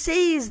he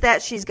sees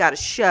that she's got a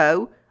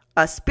show,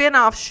 a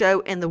spin-off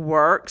show in the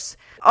works,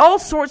 all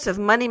sorts of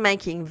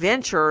money-making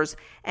ventures,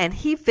 and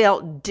he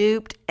felt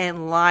duped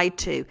and lied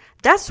to.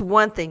 That's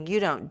one thing you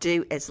don't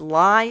do is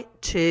lie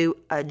to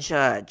a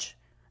judge.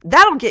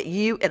 That'll get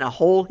you in a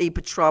whole heap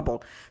of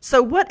trouble.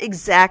 So what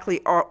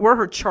exactly were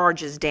her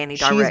charges, Danny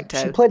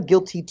Directo? She pled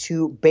guilty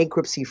to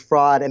bankruptcy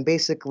fraud and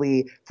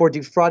basically for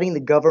defrauding the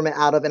government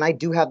out of, and I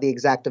do have the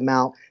exact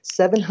amount,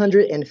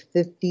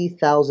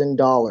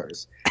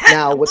 $750,000.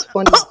 Now, what's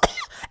funny...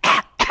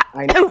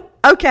 I know.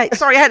 Okay,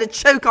 sorry, I had to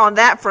choke on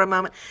that for a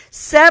moment.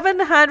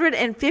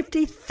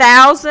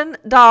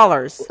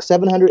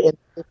 $750,000.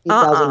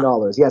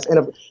 $750,000, yes.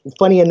 And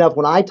funny enough,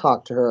 when I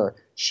talked to her,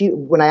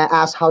 when I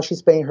asked how she's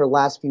spending her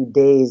last few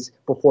days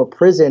before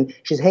prison,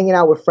 she's hanging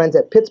out with friends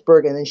at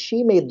Pittsburgh, and then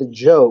she made the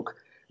joke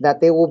that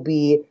they will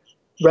be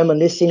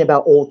reminiscing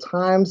about old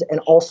times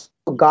and also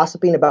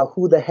gossiping about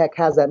who the heck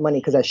has that money.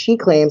 Because as she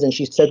claims, and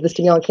she said this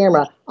to me on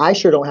camera, I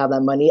sure don't have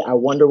that money. I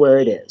wonder where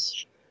it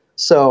is.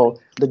 So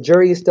the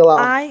jury is still out.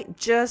 I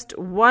just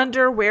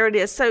wonder where it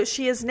is. So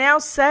she is now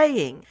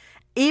saying,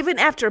 even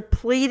after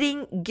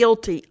pleading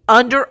guilty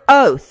under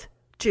oath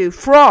to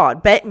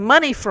fraud,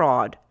 money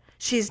fraud,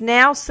 she's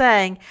now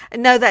saying,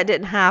 no, that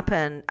didn't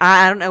happen.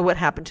 I don't know what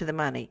happened to the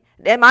money.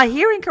 Am I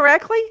hearing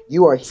correctly?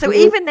 You are. So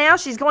even now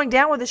she's going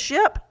down with the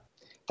ship?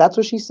 That's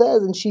what she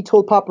says. And she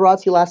told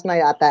paparazzi last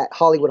night at that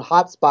Hollywood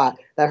hotspot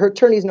that her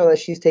attorneys know that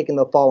she's taking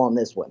the fall on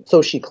this one.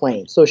 So she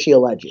claims. So she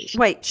alleges.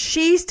 Wait,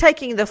 she's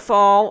taking the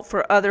fall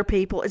for other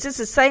people? Is this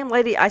the same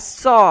lady I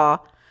saw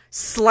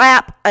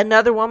slap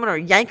another woman or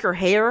yank her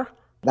hair?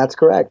 That's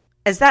correct.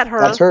 Is that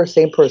her? That's her.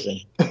 Same person.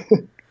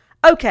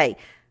 Okay.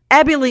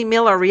 Abby Lee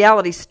Miller,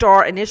 reality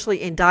star,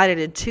 initially indicted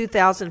in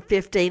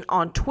 2015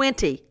 on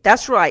 20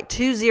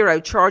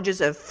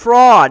 charges of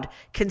fraud,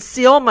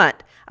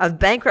 concealment of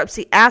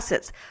bankruptcy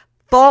assets,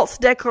 false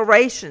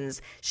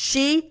declarations.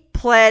 She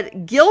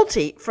pled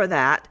guilty for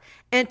that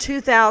in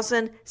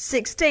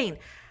 2016.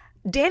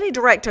 Danny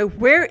Directo,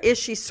 where is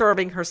she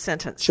serving her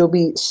sentence? She'll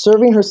be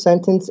serving her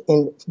sentence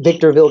in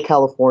Victorville,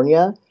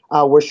 California,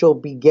 where she'll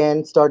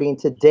begin starting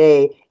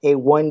today a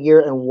 1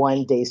 year and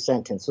 1 day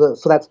sentence. So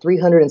that's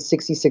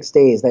 366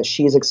 days that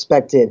she is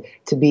expected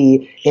to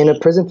be in a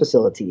prison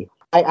facility.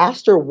 I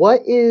asked her,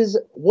 what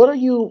are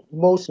you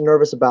most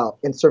nervous about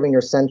in serving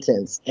your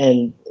sentence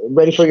and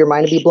ready for your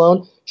mind to be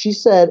blown? She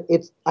said,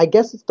 I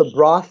guess it's the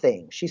bra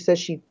thing. She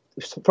says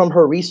from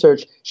her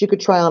research, she could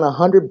try on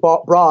 100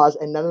 bras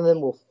and none of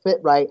them will fit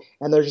right.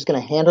 And they're just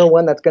going to hand her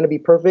one that's going to be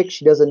perfect.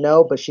 She doesn't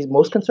know, but she's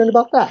most concerned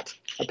about that,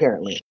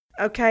 apparently.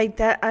 Okay,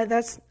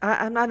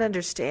 I'm not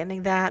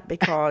understanding that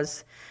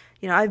because,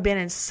 I've been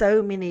in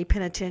so many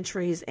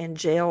penitentiaries and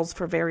jails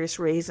for various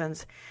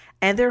reasons.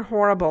 And they're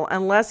horrible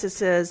unless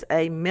this is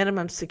a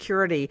minimum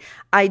security.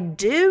 I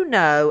do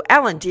know,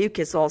 Alan Duke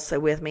is also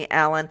with me,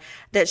 Alan,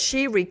 that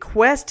she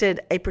requested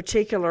a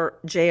particular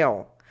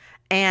jail.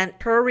 And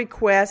her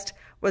request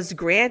was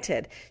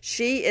granted.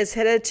 She is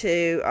headed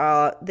to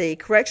the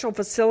correctional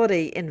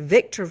facility in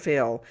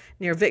Victorville,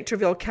 near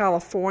Victorville,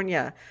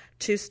 California,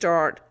 to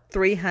start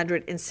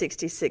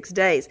 366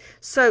 days.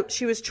 So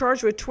she was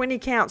charged with 20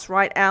 counts,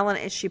 right, Alan?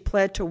 And she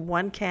pled to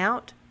 1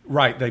 count?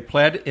 Right. They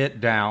pled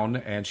it down,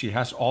 and she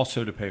has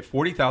also to pay a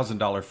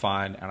 $40,000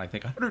 fine and I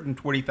think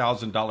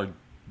 $120,000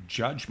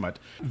 judgment.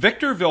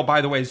 Victorville, by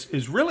the way,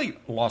 is really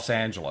Los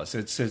Angeles.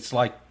 It's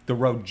like the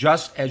road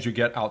just as you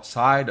get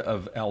outside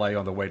of L.A.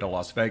 on the way to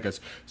Las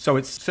Vegas. So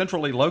it's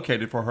centrally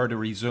located for her to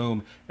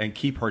resume and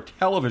keep her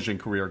television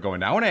career going.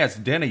 Now, I want to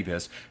ask Denny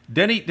this.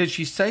 Denny, did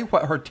she say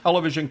what her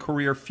television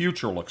career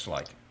future looks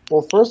like?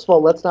 Well, first of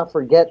all, let's not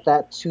forget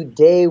that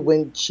today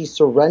when she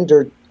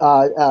surrendered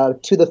to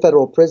the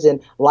federal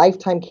prison,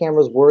 Lifetime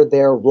cameras were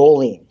there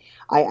rolling.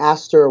 I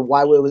asked her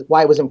why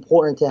it was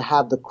important to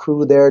have the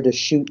crew there to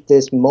shoot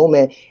this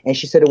moment, and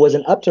she said it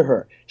wasn't up to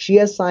her. She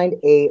has signed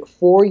a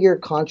 4-year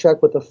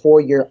contract with a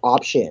 4-year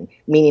option,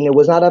 meaning it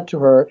was not up to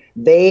her.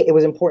 It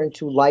was important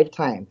to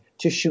Lifetime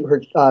to shoot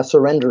her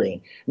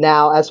surrendering.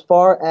 Now, as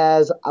far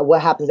as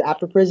what happens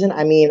after prison,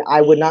 I mean,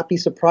 I would not be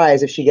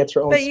surprised if she gets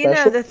her own But special. you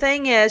know, the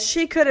thing is,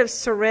 she could have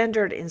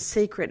surrendered in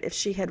secret if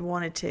she had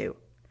wanted to.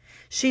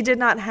 She did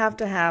not have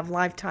to have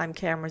Lifetime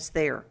cameras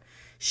there.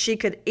 She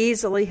could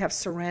easily have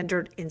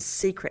surrendered in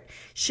secret.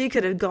 She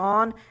could have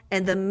gone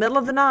in the middle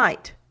of the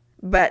night,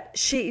 but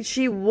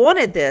she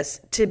wanted this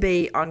to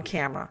be on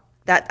camera.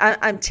 That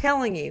I'm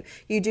telling you,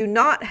 you do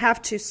not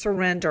have to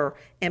surrender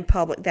in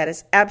public. That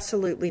is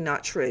absolutely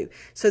not true.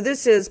 So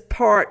this is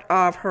part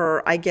of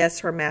her, I guess,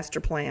 her master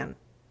plan.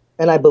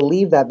 And I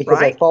believe that because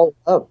Right. I followed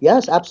up.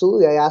 Yes,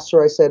 absolutely. I asked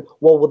her, I said,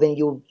 well, then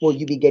will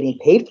you be getting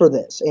paid for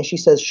this? And she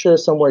says, sure,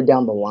 somewhere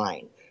down the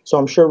line. So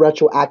I'm sure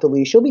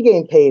retroactively she'll be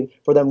getting paid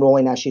for them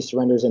rolling as she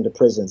surrenders into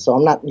prison. So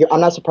I'm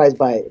not surprised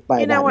by You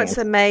know that, what's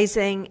Nancy.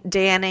 amazing?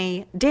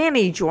 Danny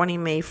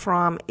joining me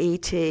from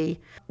ET.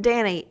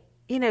 Danny,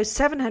 you know,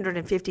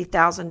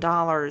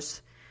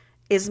 $750,000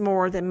 is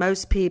more than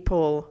most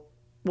people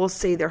will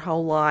see their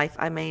whole life.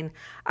 I mean,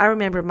 I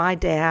remember my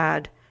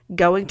dad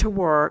going to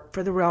work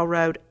for the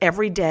railroad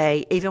every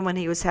day, even when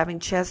he was having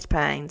chest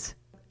pains.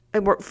 I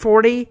worked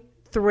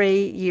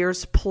 43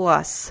 years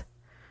plus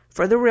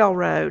for the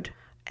railroad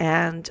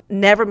and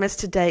never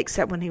missed a day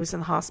except when he was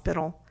in the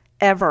hospital,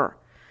 ever.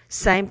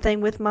 Same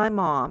thing with my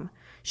mom.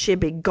 She'd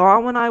be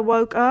gone when I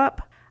woke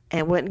up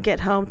and wouldn't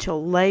get home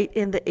till late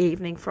in the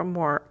evening from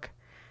work.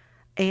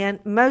 And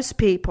most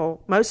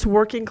people, most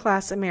working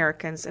class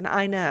Americans, and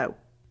I know,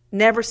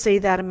 never see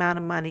that amount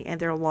of money in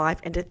their life.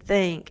 And to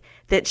think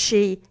that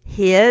she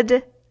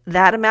hid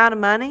that amount of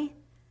money,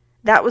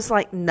 that was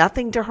like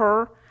nothing to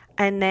her,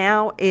 and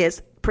now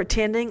is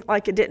pretending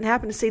like it didn't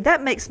happen. See,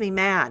 that makes me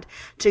mad.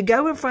 To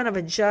go in front of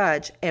a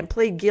judge and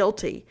plead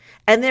guilty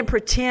and then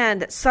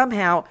pretend that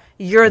somehow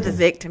you're the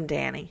victim,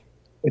 Danny.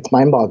 It's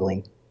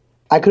mind-boggling.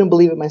 I couldn't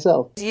believe it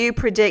myself. Do you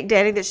predict,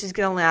 Danny, that she's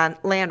going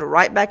to land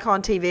right back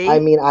on TV? I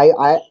mean,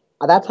 I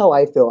that's how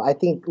I feel. I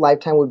think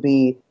Lifetime would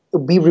be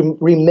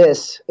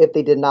remiss if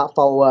they did not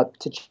follow up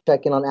to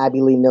check in on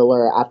Abby Lee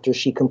Miller after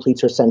she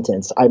completes her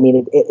sentence. I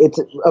mean, it's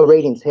a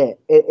ratings hit.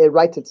 It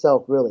writes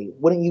itself, really.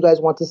 Wouldn't you guys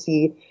want to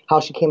see how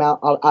she came out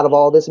of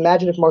all this?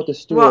 Imagine if Martha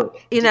Stewart...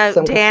 Well, you know,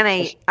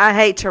 Danny, I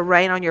hate to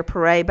rain on your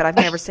parade, but I've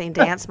never seen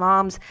Dance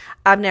Moms.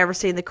 I've never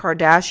seen The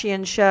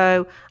Kardashian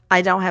Show.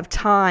 I don't have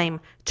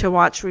time to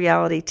watch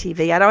reality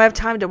TV. I don't have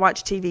time to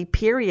watch TV,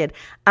 period.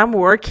 I'm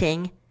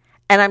working,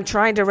 and I'm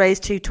trying to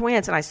raise two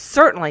twins, and I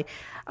certainly...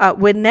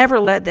 would never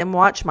let them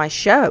watch my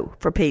show,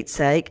 for Pete's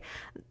sake.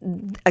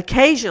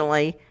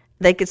 Occasionally,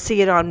 they could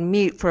see it on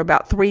mute for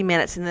about 3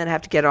 minutes and then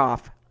have to get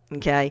off,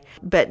 okay?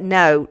 But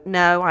no,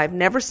 I've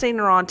never seen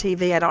her on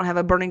TV. I don't have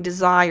a burning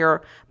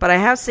desire, but I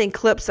have seen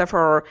clips of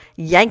her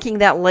yanking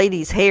that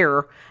lady's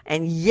hair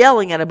and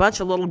yelling at a bunch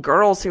of little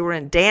girls who were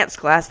in dance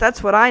class.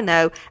 That's what I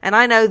know, and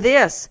I know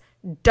this.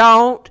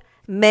 Don't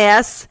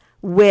mess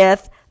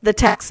with the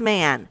tax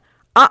man.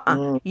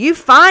 You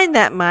find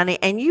that money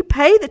and you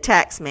pay the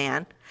tax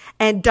man,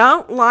 and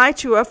don't lie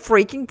to a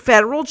freaking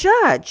federal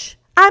judge.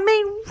 I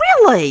mean,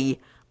 really?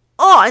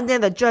 Oh, and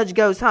then the judge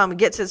goes home and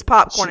gets his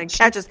popcorn and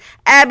catches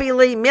Abby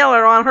Lee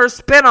Miller on her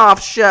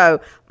spinoff show.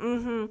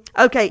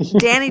 Okay,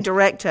 Danny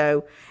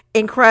Directo,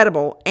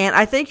 incredible. And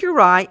I think you're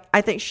right.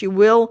 I think she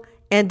will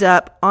end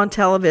up on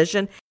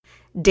television.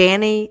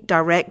 Danny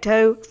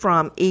Directo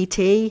from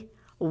E.T.,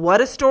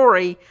 what a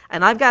story.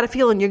 And I've got a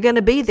feeling you're going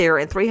to be there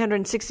in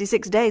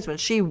 366 days when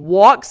she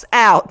walks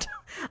out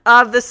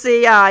of the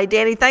CI.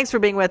 Danny, thanks for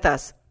being with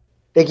us.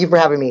 Thank you for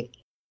having me.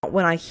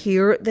 When I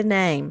hear the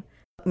name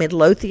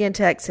Midlothian,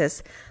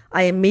 Texas,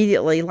 I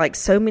immediately, like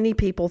so many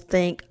people,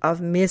 think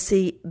of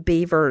Missy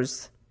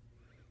Beavers.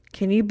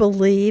 Can you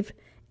believe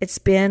it's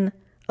been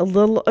a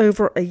little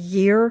over a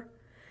year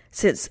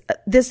since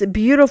this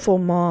beautiful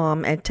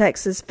mom and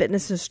Texas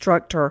fitness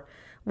instructor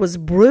was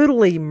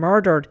brutally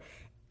murdered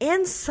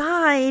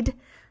inside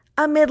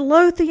a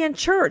Midlothian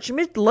church?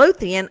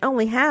 Midlothian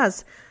only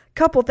has a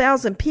couple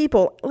thousand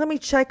people. Let me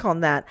check on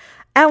that.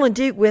 Alan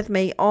Duke with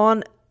me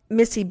on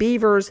Missy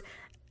Beavers.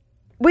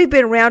 We've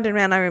been round and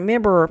round. I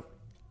remember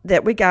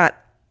that we got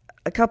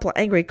a couple of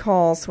angry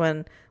calls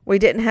when we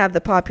didn't have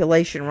the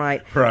population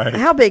right. Right.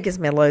 How big is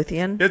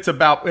Midlothian? It's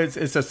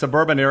a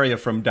suburban area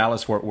from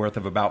Dallas-Fort Worth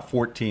of about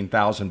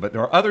 14,000, but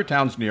there are other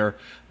towns near.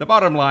 The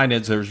bottom line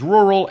is there's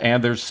rural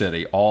and there's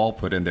city, all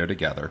put in there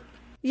together.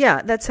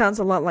 Yeah, that sounds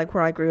a lot like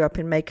where I grew up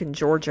in Macon,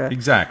 Georgia.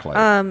 Exactly.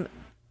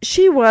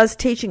 She was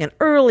teaching an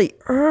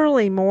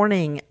early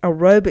morning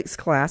aerobics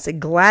class, a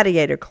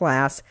gladiator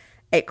class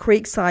at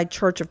Creekside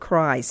Church of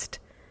Christ.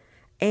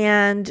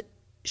 And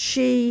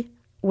she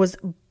was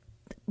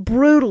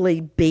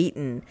brutally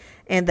beaten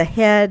in the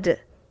head,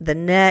 the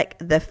neck,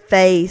 the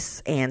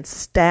face, and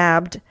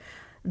stabbed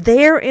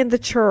there in the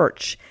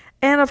church.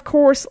 And of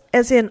course,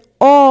 as in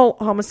all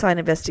homicide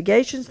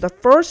investigations, the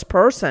first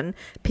person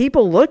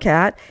people look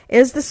at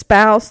is the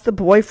spouse, the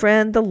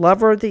boyfriend, the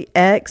lover, the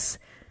ex.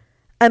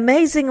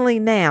 Amazingly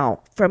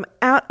now, from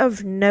out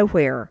of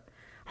nowhere,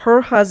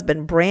 her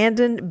husband,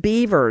 Brandon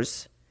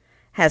Beavers,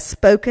 has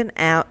spoken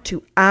out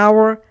to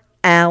our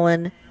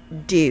Alan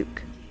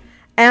Duke.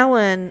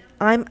 Alan,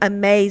 I'm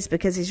amazed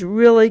because he's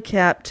really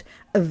kept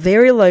a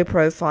very low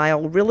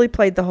profile, really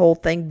played the whole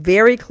thing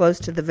very close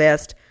to the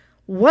vest.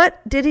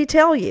 What did he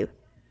tell you?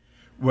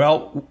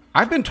 Well,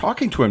 I've been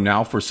talking to him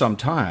now for some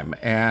time,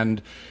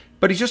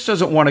 but he just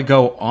doesn't want to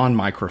go on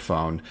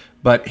microphone.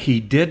 But he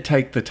did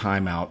take the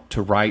time out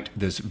to write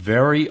this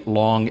very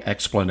long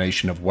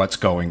explanation of what's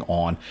going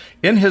on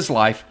in his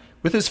life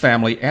with his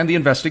family and the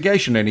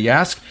investigation. And he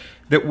asked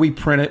that we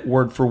print it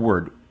word for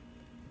word,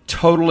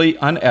 totally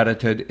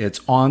unedited.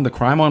 It's on the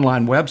Crime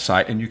Online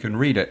website, and you can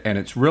read it. And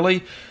it's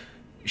really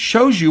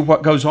shows you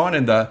what goes on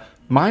in the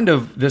mind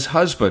of this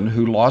husband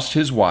who lost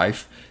his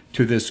wife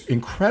to this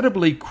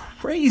incredibly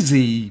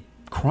crazy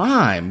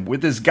crime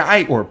with this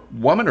guy or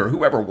woman or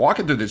whoever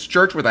walking through this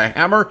church with a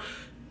hammer,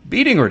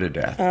 beating her to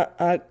death.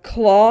 A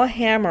claw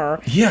hammer.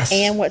 Yes.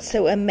 And what's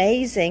so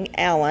amazing,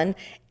 Alan,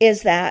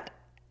 is that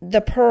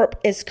the perp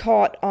is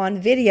caught on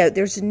video.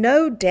 There's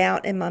no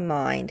doubt in my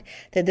mind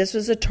that this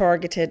was a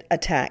targeted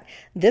attack.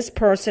 This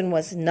person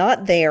was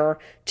not there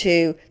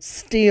to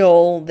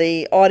steal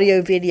the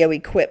audio video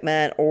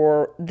equipment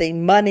or the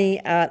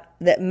money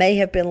that may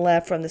have been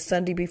left from the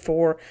Sunday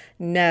before.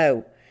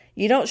 No,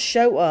 you don't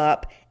show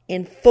up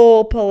in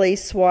full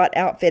police SWAT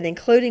outfit,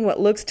 including what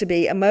looks to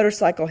be a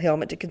motorcycle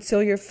helmet to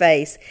conceal your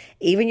face.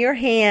 Even your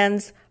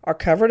hands are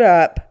covered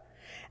up.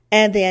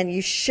 And then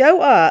you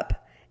show up,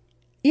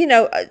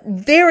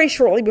 very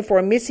shortly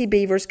before Missy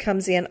Beavers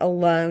comes in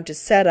alone to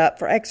set up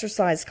for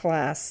exercise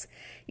class.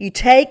 You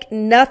take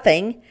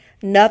nothing.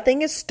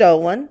 Nothing is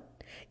stolen.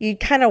 You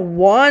kind of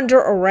wander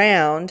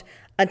around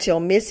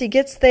until Missy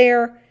gets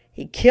there.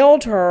 He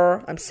killed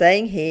her. I'm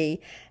saying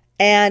he.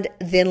 And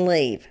then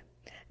leave.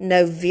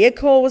 No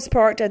vehicle was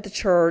parked at the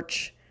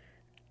church.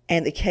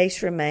 And the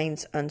case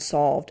remains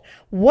unsolved.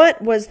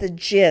 What was the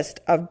gist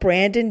of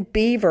Brandon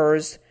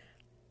Beavers'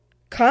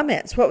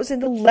 comments? What was in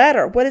the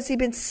letter? What has he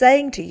been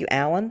saying to you,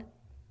 Alan?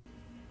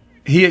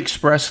 He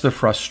expressed the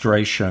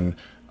frustration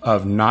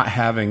of not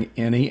having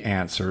any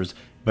answers,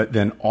 but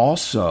then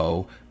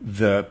also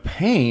the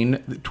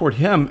pain toward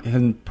him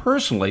and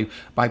personally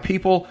by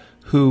people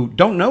who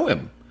don't know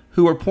him,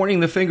 who are pointing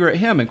the finger at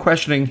him and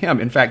questioning him.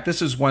 In fact,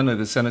 this is one of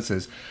the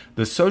sentences.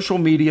 The social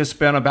media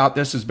spin about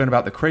this has been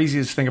about the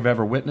craziest thing I've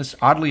ever witnessed.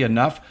 Oddly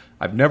enough,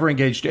 I've never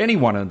engaged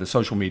anyone on the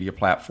social media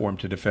platform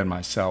to defend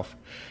myself.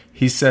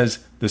 He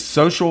says, the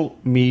social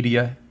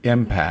media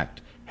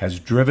impact has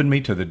driven me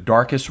to the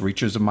darkest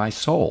reaches of my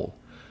soul.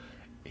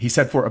 He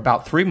said for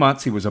about 3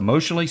 months, he was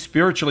emotionally,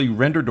 spiritually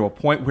rendered to a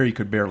point where he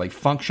could barely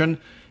function.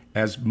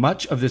 As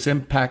much of this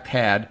impact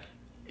had,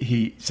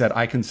 he said,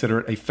 I consider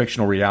it a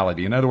fictional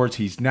reality. In other words,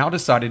 he's now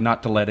decided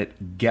not to let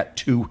it get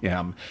to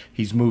him.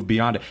 He's moved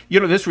beyond it.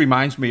 This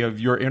reminds me of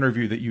your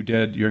interview that you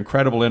did, your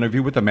incredible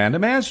interview with Amanda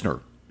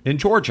Masner in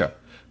Georgia,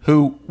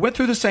 who went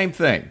through the same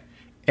thing.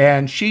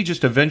 And she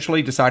just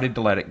eventually decided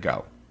to let it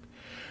go.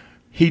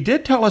 He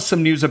did tell us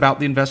some news about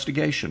the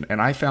investigation, and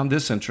I found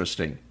this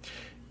interesting.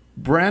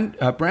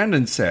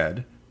 Brandon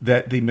said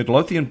that the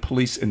Midlothian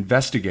police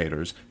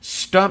investigators,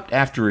 stumped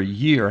after a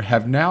year,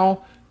 have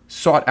now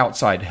sought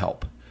outside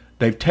help.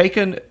 They've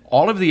taken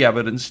all of the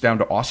evidence down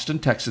to Austin,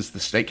 Texas, the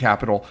state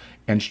capital,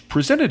 and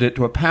presented it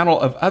to a panel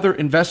of other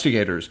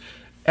investigators,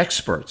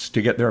 experts,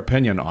 to get their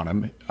opinion on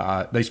him.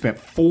 They spent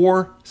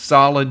 4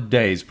 solid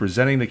days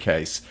presenting the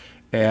case.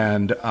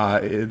 And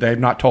they've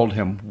not told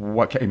him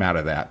what came out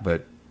of that,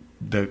 but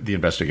the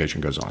investigation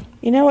goes on.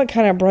 You know what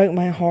kind of broke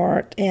my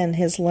heart in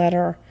his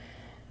letter?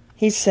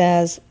 He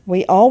says,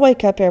 we all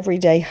wake up every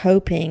day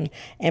hoping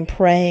and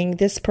praying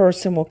this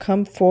person will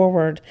come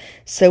forward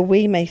so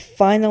we may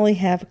finally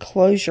have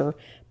closure,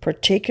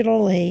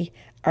 particularly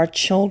our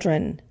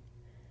children.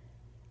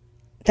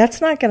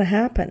 That's not going to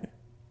happen.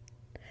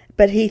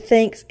 But he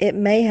thinks it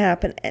may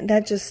happen, and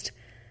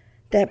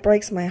that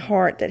breaks my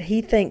heart that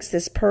he thinks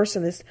this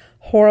person, this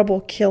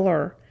horrible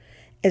killer,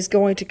 is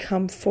going to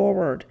come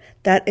forward.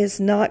 That is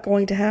not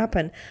going to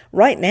happen.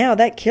 Right now,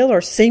 that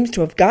killer seems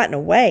to have gotten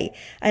away.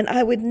 And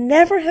I would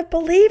never have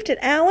believed it,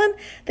 Alan.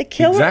 The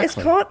killer is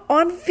caught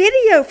on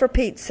video, for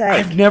Pete's sake.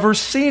 I've never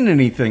seen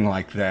anything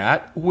like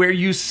that where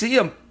you see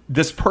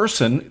this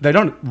person. They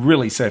don't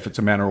really say if it's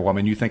a man or a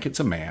woman. You think it's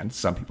a man.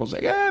 Some people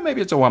say,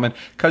 maybe it's a woman,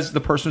 because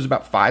the person is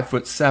about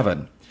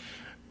 5'7".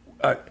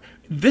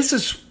 This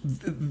is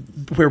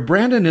where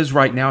Brandon is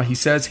right now. He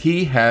says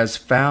he has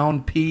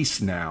found peace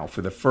now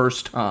for the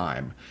first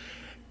time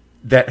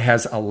that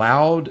has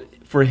allowed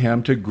for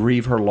him to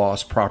grieve her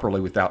loss properly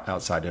without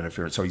outside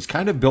interference. So he's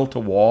kind of built a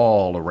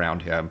wall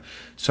around him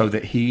so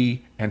that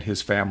he and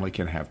his family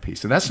can have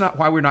peace. And that's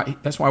why we're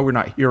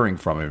not hearing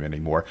from him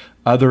anymore,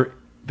 other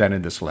than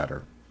in this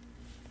letter.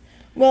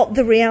 Well,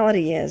 the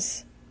reality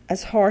is,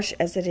 as harsh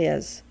as it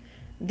is,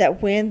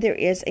 that when there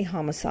is a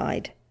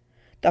homicide,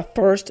 the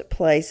first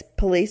place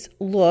police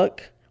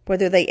look,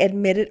 whether they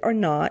admit it or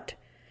not,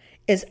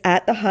 is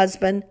at the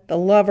husband, the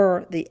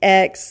lover, the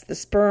ex, the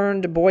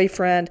spurned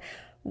boyfriend.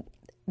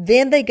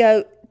 Then they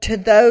go to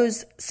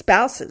those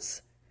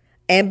spouses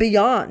and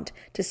beyond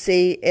to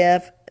see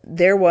if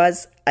there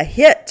was a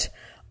hit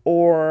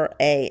or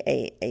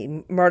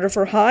a murder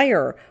for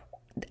hire.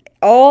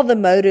 All the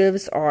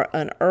motives are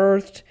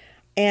unearthed,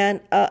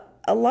 and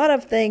a lot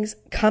of things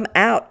come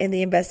out in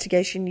the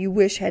investigation you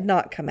wish had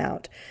not come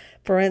out.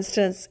 For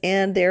instance,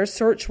 in their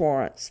search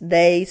warrants,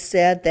 they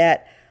said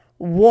that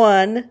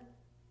one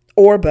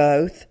or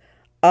both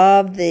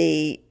of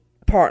the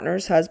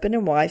partners, husband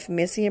and wife,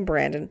 Missy and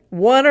Brandon,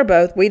 one or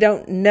both, we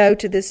don't know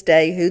to this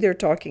day who they're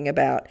talking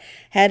about,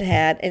 had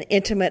an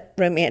intimate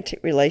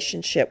romantic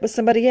relationship with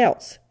somebody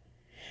else.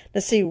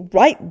 Now see,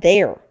 right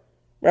there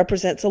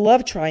represents a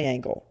love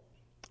triangle,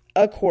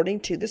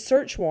 according to the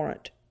search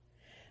warrant.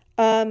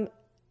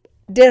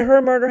 Did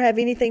her murder have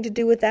anything to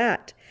do with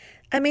that?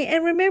 I mean,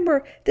 and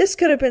remember, this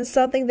could have been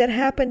something that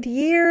happened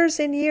years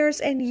and years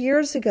and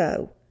years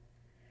ago.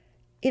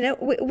 You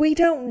know, we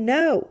don't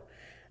know,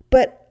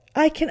 but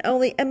I can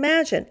only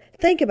imagine.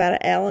 Think about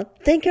it, Alan.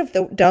 Think of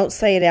don't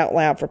say it out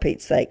loud for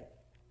Pete's sake.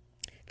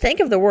 Think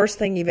of the worst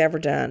thing you've ever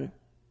done.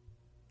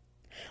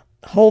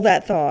 Hold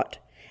that thought.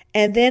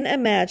 And then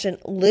imagine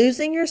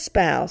losing your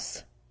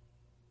spouse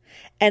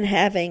and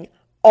having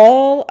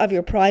all of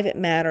your private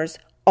matters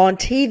on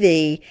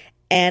TV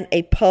and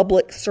a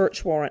public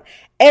search warrant.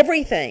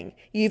 Everything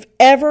you've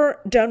ever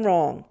done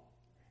wrong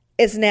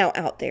is now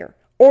out there.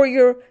 Or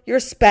your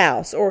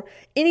spouse, or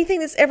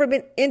anything that's ever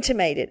been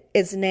intimated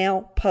is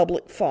now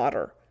public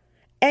fodder.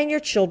 And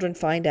your children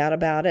find out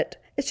about it.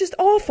 It's just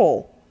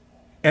awful.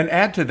 And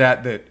add to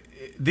that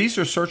these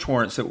are search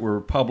warrants that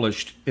were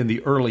published in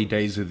the early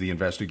days of the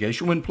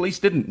investigation when police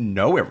didn't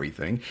know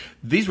everything.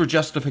 These were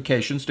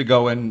justifications to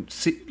go and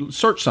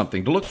search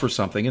something, to look for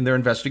something in their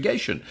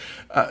investigation.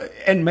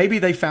 And maybe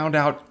they found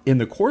out in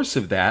the course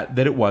of that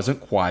it wasn't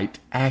quite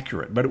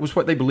accurate, but it was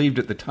what they believed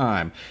at the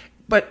time.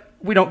 But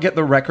we don't get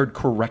the record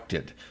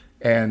corrected,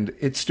 and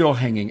it's still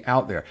hanging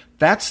out there.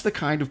 That's the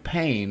kind of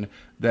pain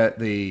that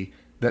the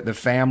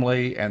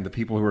family and the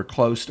people who are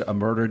close to a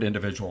murdered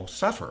individual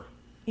suffer.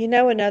 You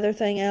know another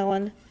thing,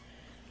 Ellen?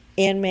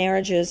 In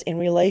marriages, in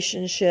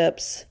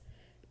relationships,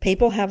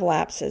 people have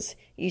lapses.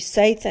 You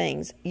say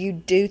things, you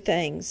do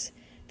things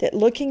that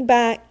looking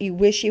back, you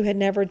wish you had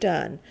never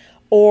done.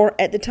 Or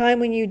at the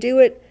time when you do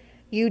it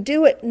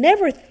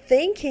never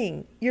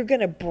thinking you're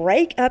going to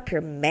break up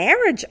your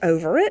marriage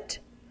over it.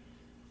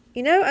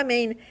 You know, I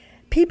mean,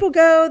 people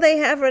they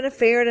have an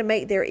affair to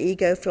make their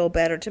ego feel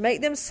better, to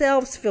make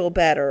themselves feel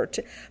better,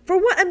 for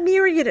what a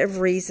myriad of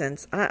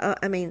reasons.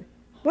 I mean,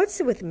 what's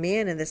it with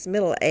men in this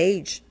middle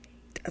age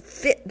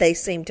fit they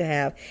seem to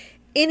have?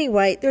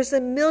 Anyway, there's a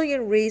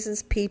million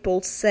reasons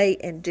people say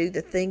and do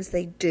the things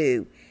they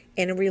do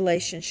in a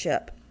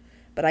relationship.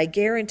 But I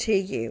guarantee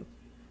you,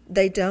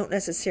 they don't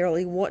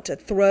necessarily want to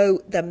throw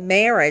the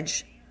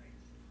marriage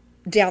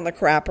down the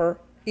crapper.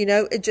 You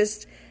know,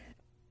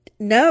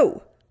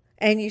 no.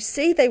 And you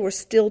see, they were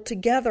still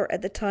together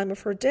at the time of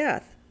her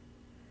death.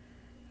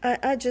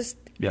 Yes.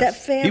 That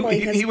family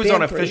he was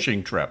on a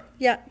fishing trip.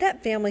 Yeah,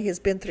 that family has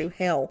been through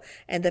hell.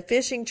 And the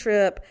fishing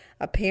trip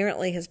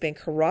apparently has been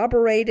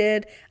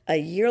corroborated. A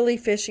yearly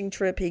fishing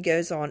trip he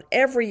goes on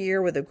every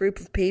year with a group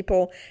of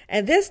people.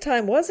 And this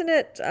time, wasn't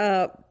it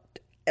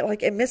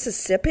like in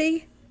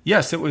Mississippi?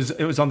 Yes, it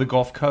was on the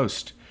Gulf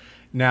Coast.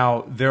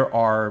 Now, there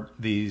are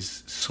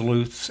these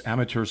sleuths,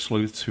 amateur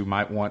sleuths, who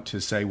might want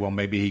to say, well,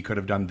 maybe he could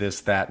have done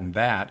this, that, and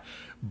that.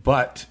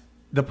 But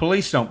the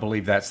police don't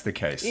believe that's the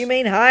case. You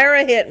mean hire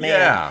a hitman?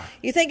 Yeah.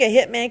 You think a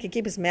hitman can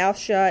keep his mouth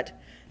shut?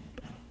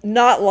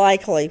 Not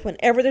likely.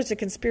 Whenever there's a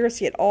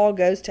conspiracy, it all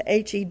goes to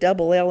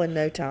HELL in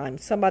no time.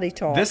 Somebody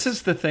talks. This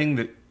is the thing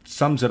that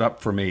sums it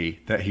up for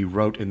me that he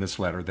wrote in this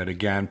letter, that,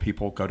 again,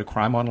 people go to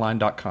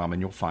crimeonline.com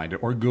and you'll find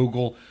it, or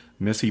Google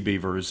Missy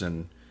Bevers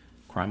and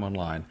Crime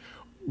Online.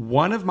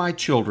 One of my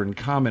children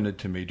commented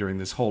to me during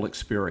this whole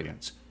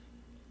experience,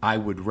 I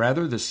would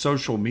rather the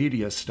social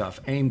media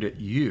stuff aimed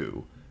at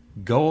you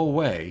go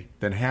away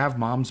than have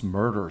Mom's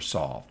murder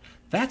solved.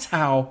 That's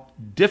how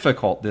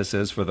difficult this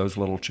is for those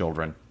little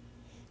children.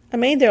 I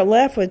mean, they're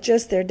left with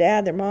just their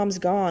dad. Their mom's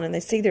gone, and they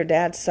see their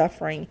dad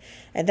suffering.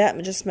 And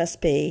that just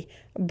must be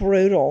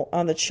brutal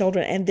on the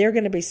children. And they're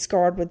going to be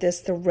scarred with this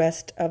the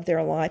rest of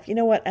their life. You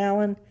know what,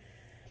 Alan?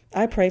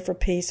 I pray for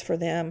peace for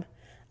them.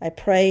 I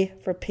pray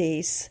for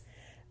peace,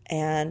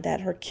 and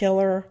that her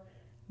killer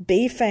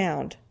be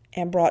found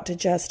and brought to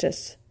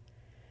justice.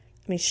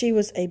 I mean, she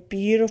was a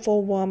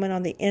beautiful woman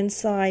on the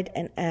inside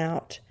and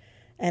out,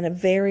 and a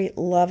very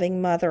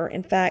loving mother.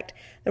 In fact,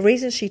 the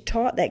reason she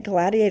taught that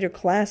gladiator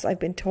class, I've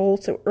been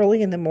told, so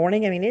early in the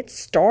morning, I mean, it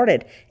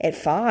started at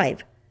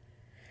 5.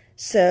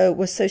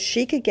 So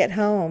she could get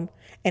home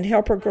and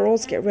help her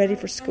girls get ready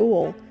for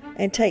school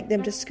and take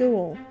them to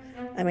school.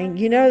 I mean,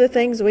 you know the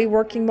things we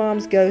working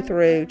moms go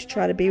through to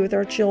try to be with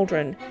our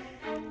children.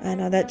 I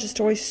know that just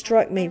always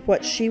struck me,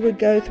 what she would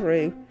go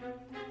through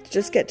to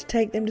just get to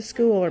take them to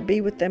school or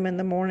be with them in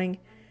the morning.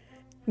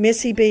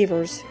 Missy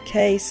Bevers,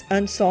 case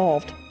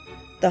unsolved.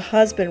 The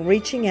husband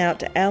reaching out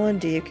to Alan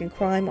Duke and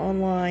Crime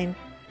Online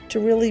to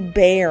really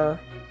bear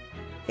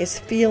his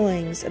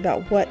feelings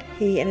about what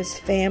he and his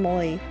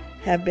family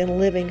have been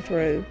living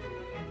through.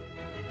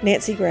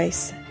 Nancy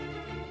Grace,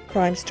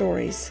 Crime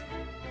Stories,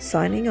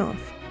 signing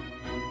off.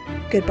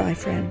 Goodbye,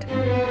 friend.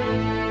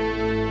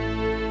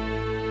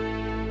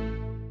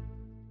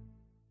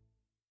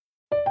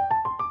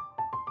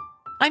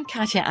 I'm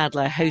Katya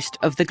Adler, host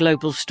of The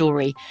Global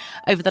Story.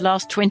 Over the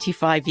last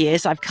 25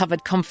 years, I've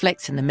covered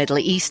conflicts in the Middle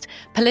East,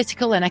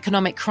 political and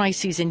economic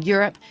crises in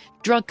Europe,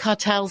 drug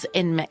cartels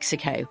in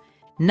Mexico.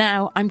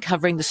 Now I'm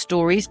covering the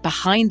stories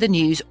behind the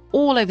news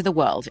all over the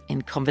world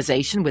in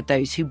conversation with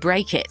those who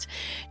break it.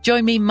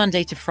 Join me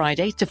Monday to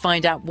Friday to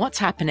find out what's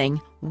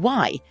happening,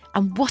 why,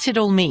 and what it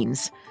all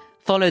means.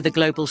 Follow The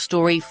Global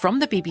Story from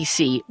the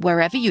BBC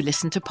wherever you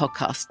listen to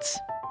podcasts.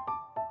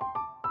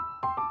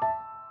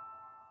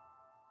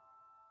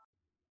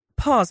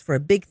 Pause for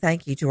a big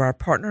thank you to our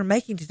partner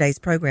making today's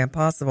program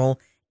possible,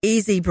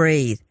 Easy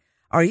Breathe.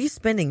 Are you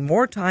spending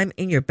more time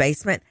in your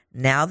basement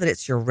now that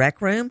it's your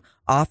rec room,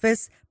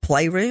 office,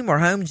 playroom, or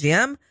home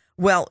gym?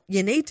 Well,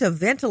 you need to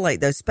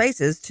ventilate those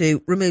spaces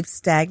to remove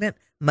stagnant,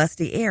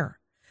 musty air.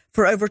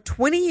 For over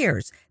 20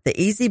 years,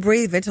 the Easy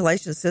Breathe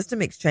ventilation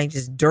system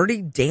exchanges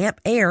dirty,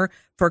 damp air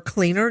for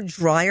cleaner,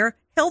 drier,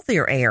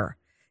 healthier air.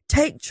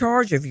 Take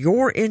charge of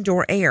your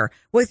indoor air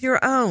with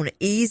your own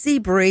Easy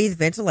Breathe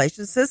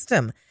ventilation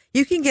system.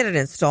 You can get it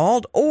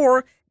installed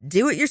or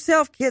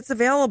do-it-yourself kits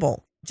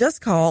available. Just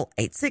call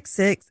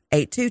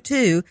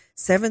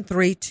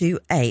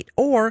 866-822-7328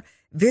 or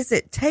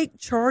visit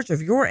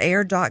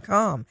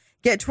takechargeofyourair.com.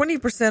 Get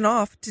 20%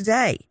 off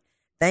today.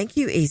 Thank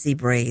you, Easy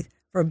Breathe,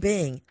 for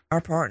being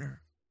our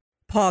partner.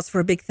 Pause for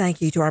a big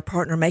thank you to our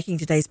partner making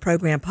today's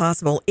program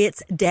possible.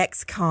 It's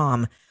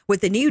Dexcom.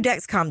 With the new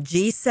Dexcom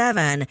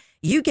G7,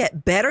 you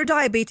get better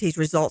diabetes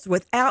results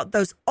without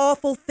those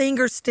awful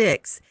finger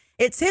sticks.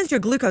 It sends your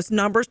glucose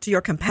numbers to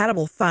your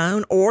compatible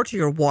phone or to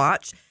your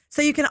watch,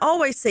 so you can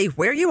always see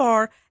where you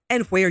are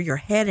and where you're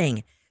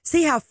heading.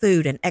 See how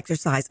food and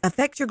exercise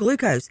affect your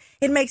glucose.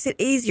 It makes it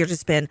easier to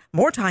spend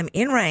more time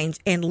in range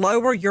and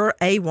lower your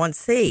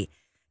A1C.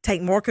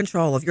 Take more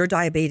control of your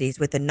diabetes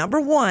with the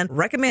 #1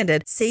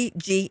 recommended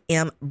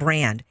CGM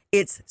brand.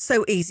 It's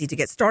so easy to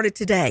get started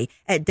today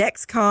at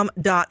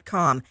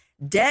Dexcom.com.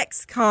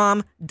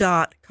 Dexcom.com.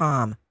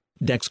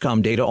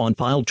 Dexcom data on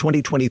file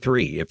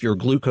 2023. If your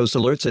glucose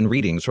alerts and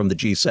readings from the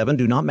G7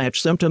 do not match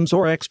symptoms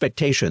or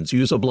expectations,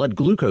 use a blood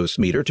glucose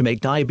meter to make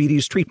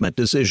diabetes treatment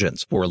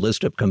decisions. For a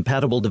list of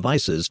compatible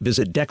devices,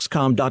 visit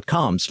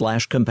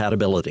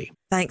Dexcom.com/compatibility.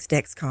 Thanks,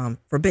 Dexcom,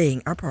 for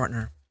being our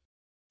partner.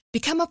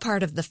 Become a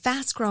part of the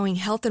fast-growing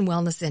health and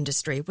wellness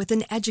industry with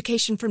an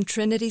education from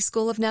Trinity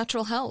School of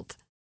Natural Health.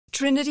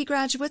 Trinity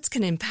graduates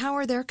can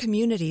empower their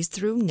communities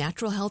through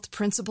natural health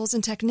principles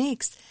and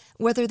techniques,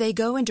 whether they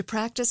go into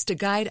practice to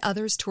guide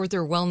others toward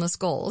their wellness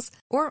goals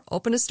or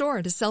open a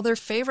store to sell their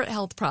favorite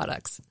health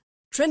products.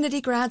 Trinity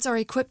grads are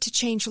equipped to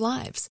change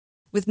lives.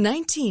 With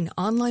 19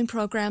 online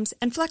programs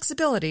and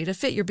flexibility to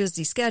fit your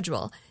busy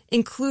schedule,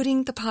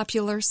 including the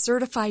popular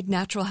Certified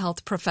Natural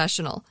Health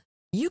Professional,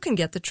 you can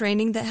get the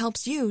training that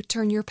helps you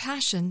turn your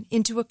passion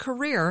into a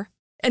career.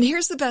 And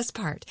here's the best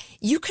part.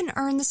 You can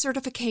earn the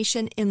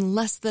certification in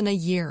less than a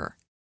year.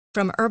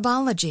 From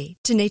herbology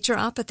to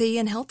naturopathy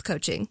and health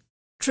coaching,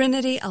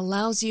 Trinity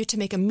allows you to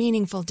make a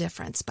meaningful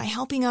difference by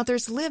helping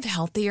others live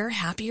healthier,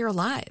 happier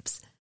lives.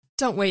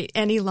 Don't wait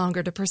any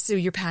longer to pursue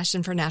your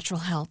passion for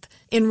natural health.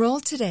 Enroll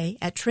today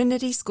at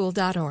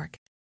trinityschool.org.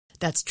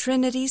 That's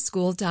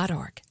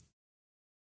trinityschool.org.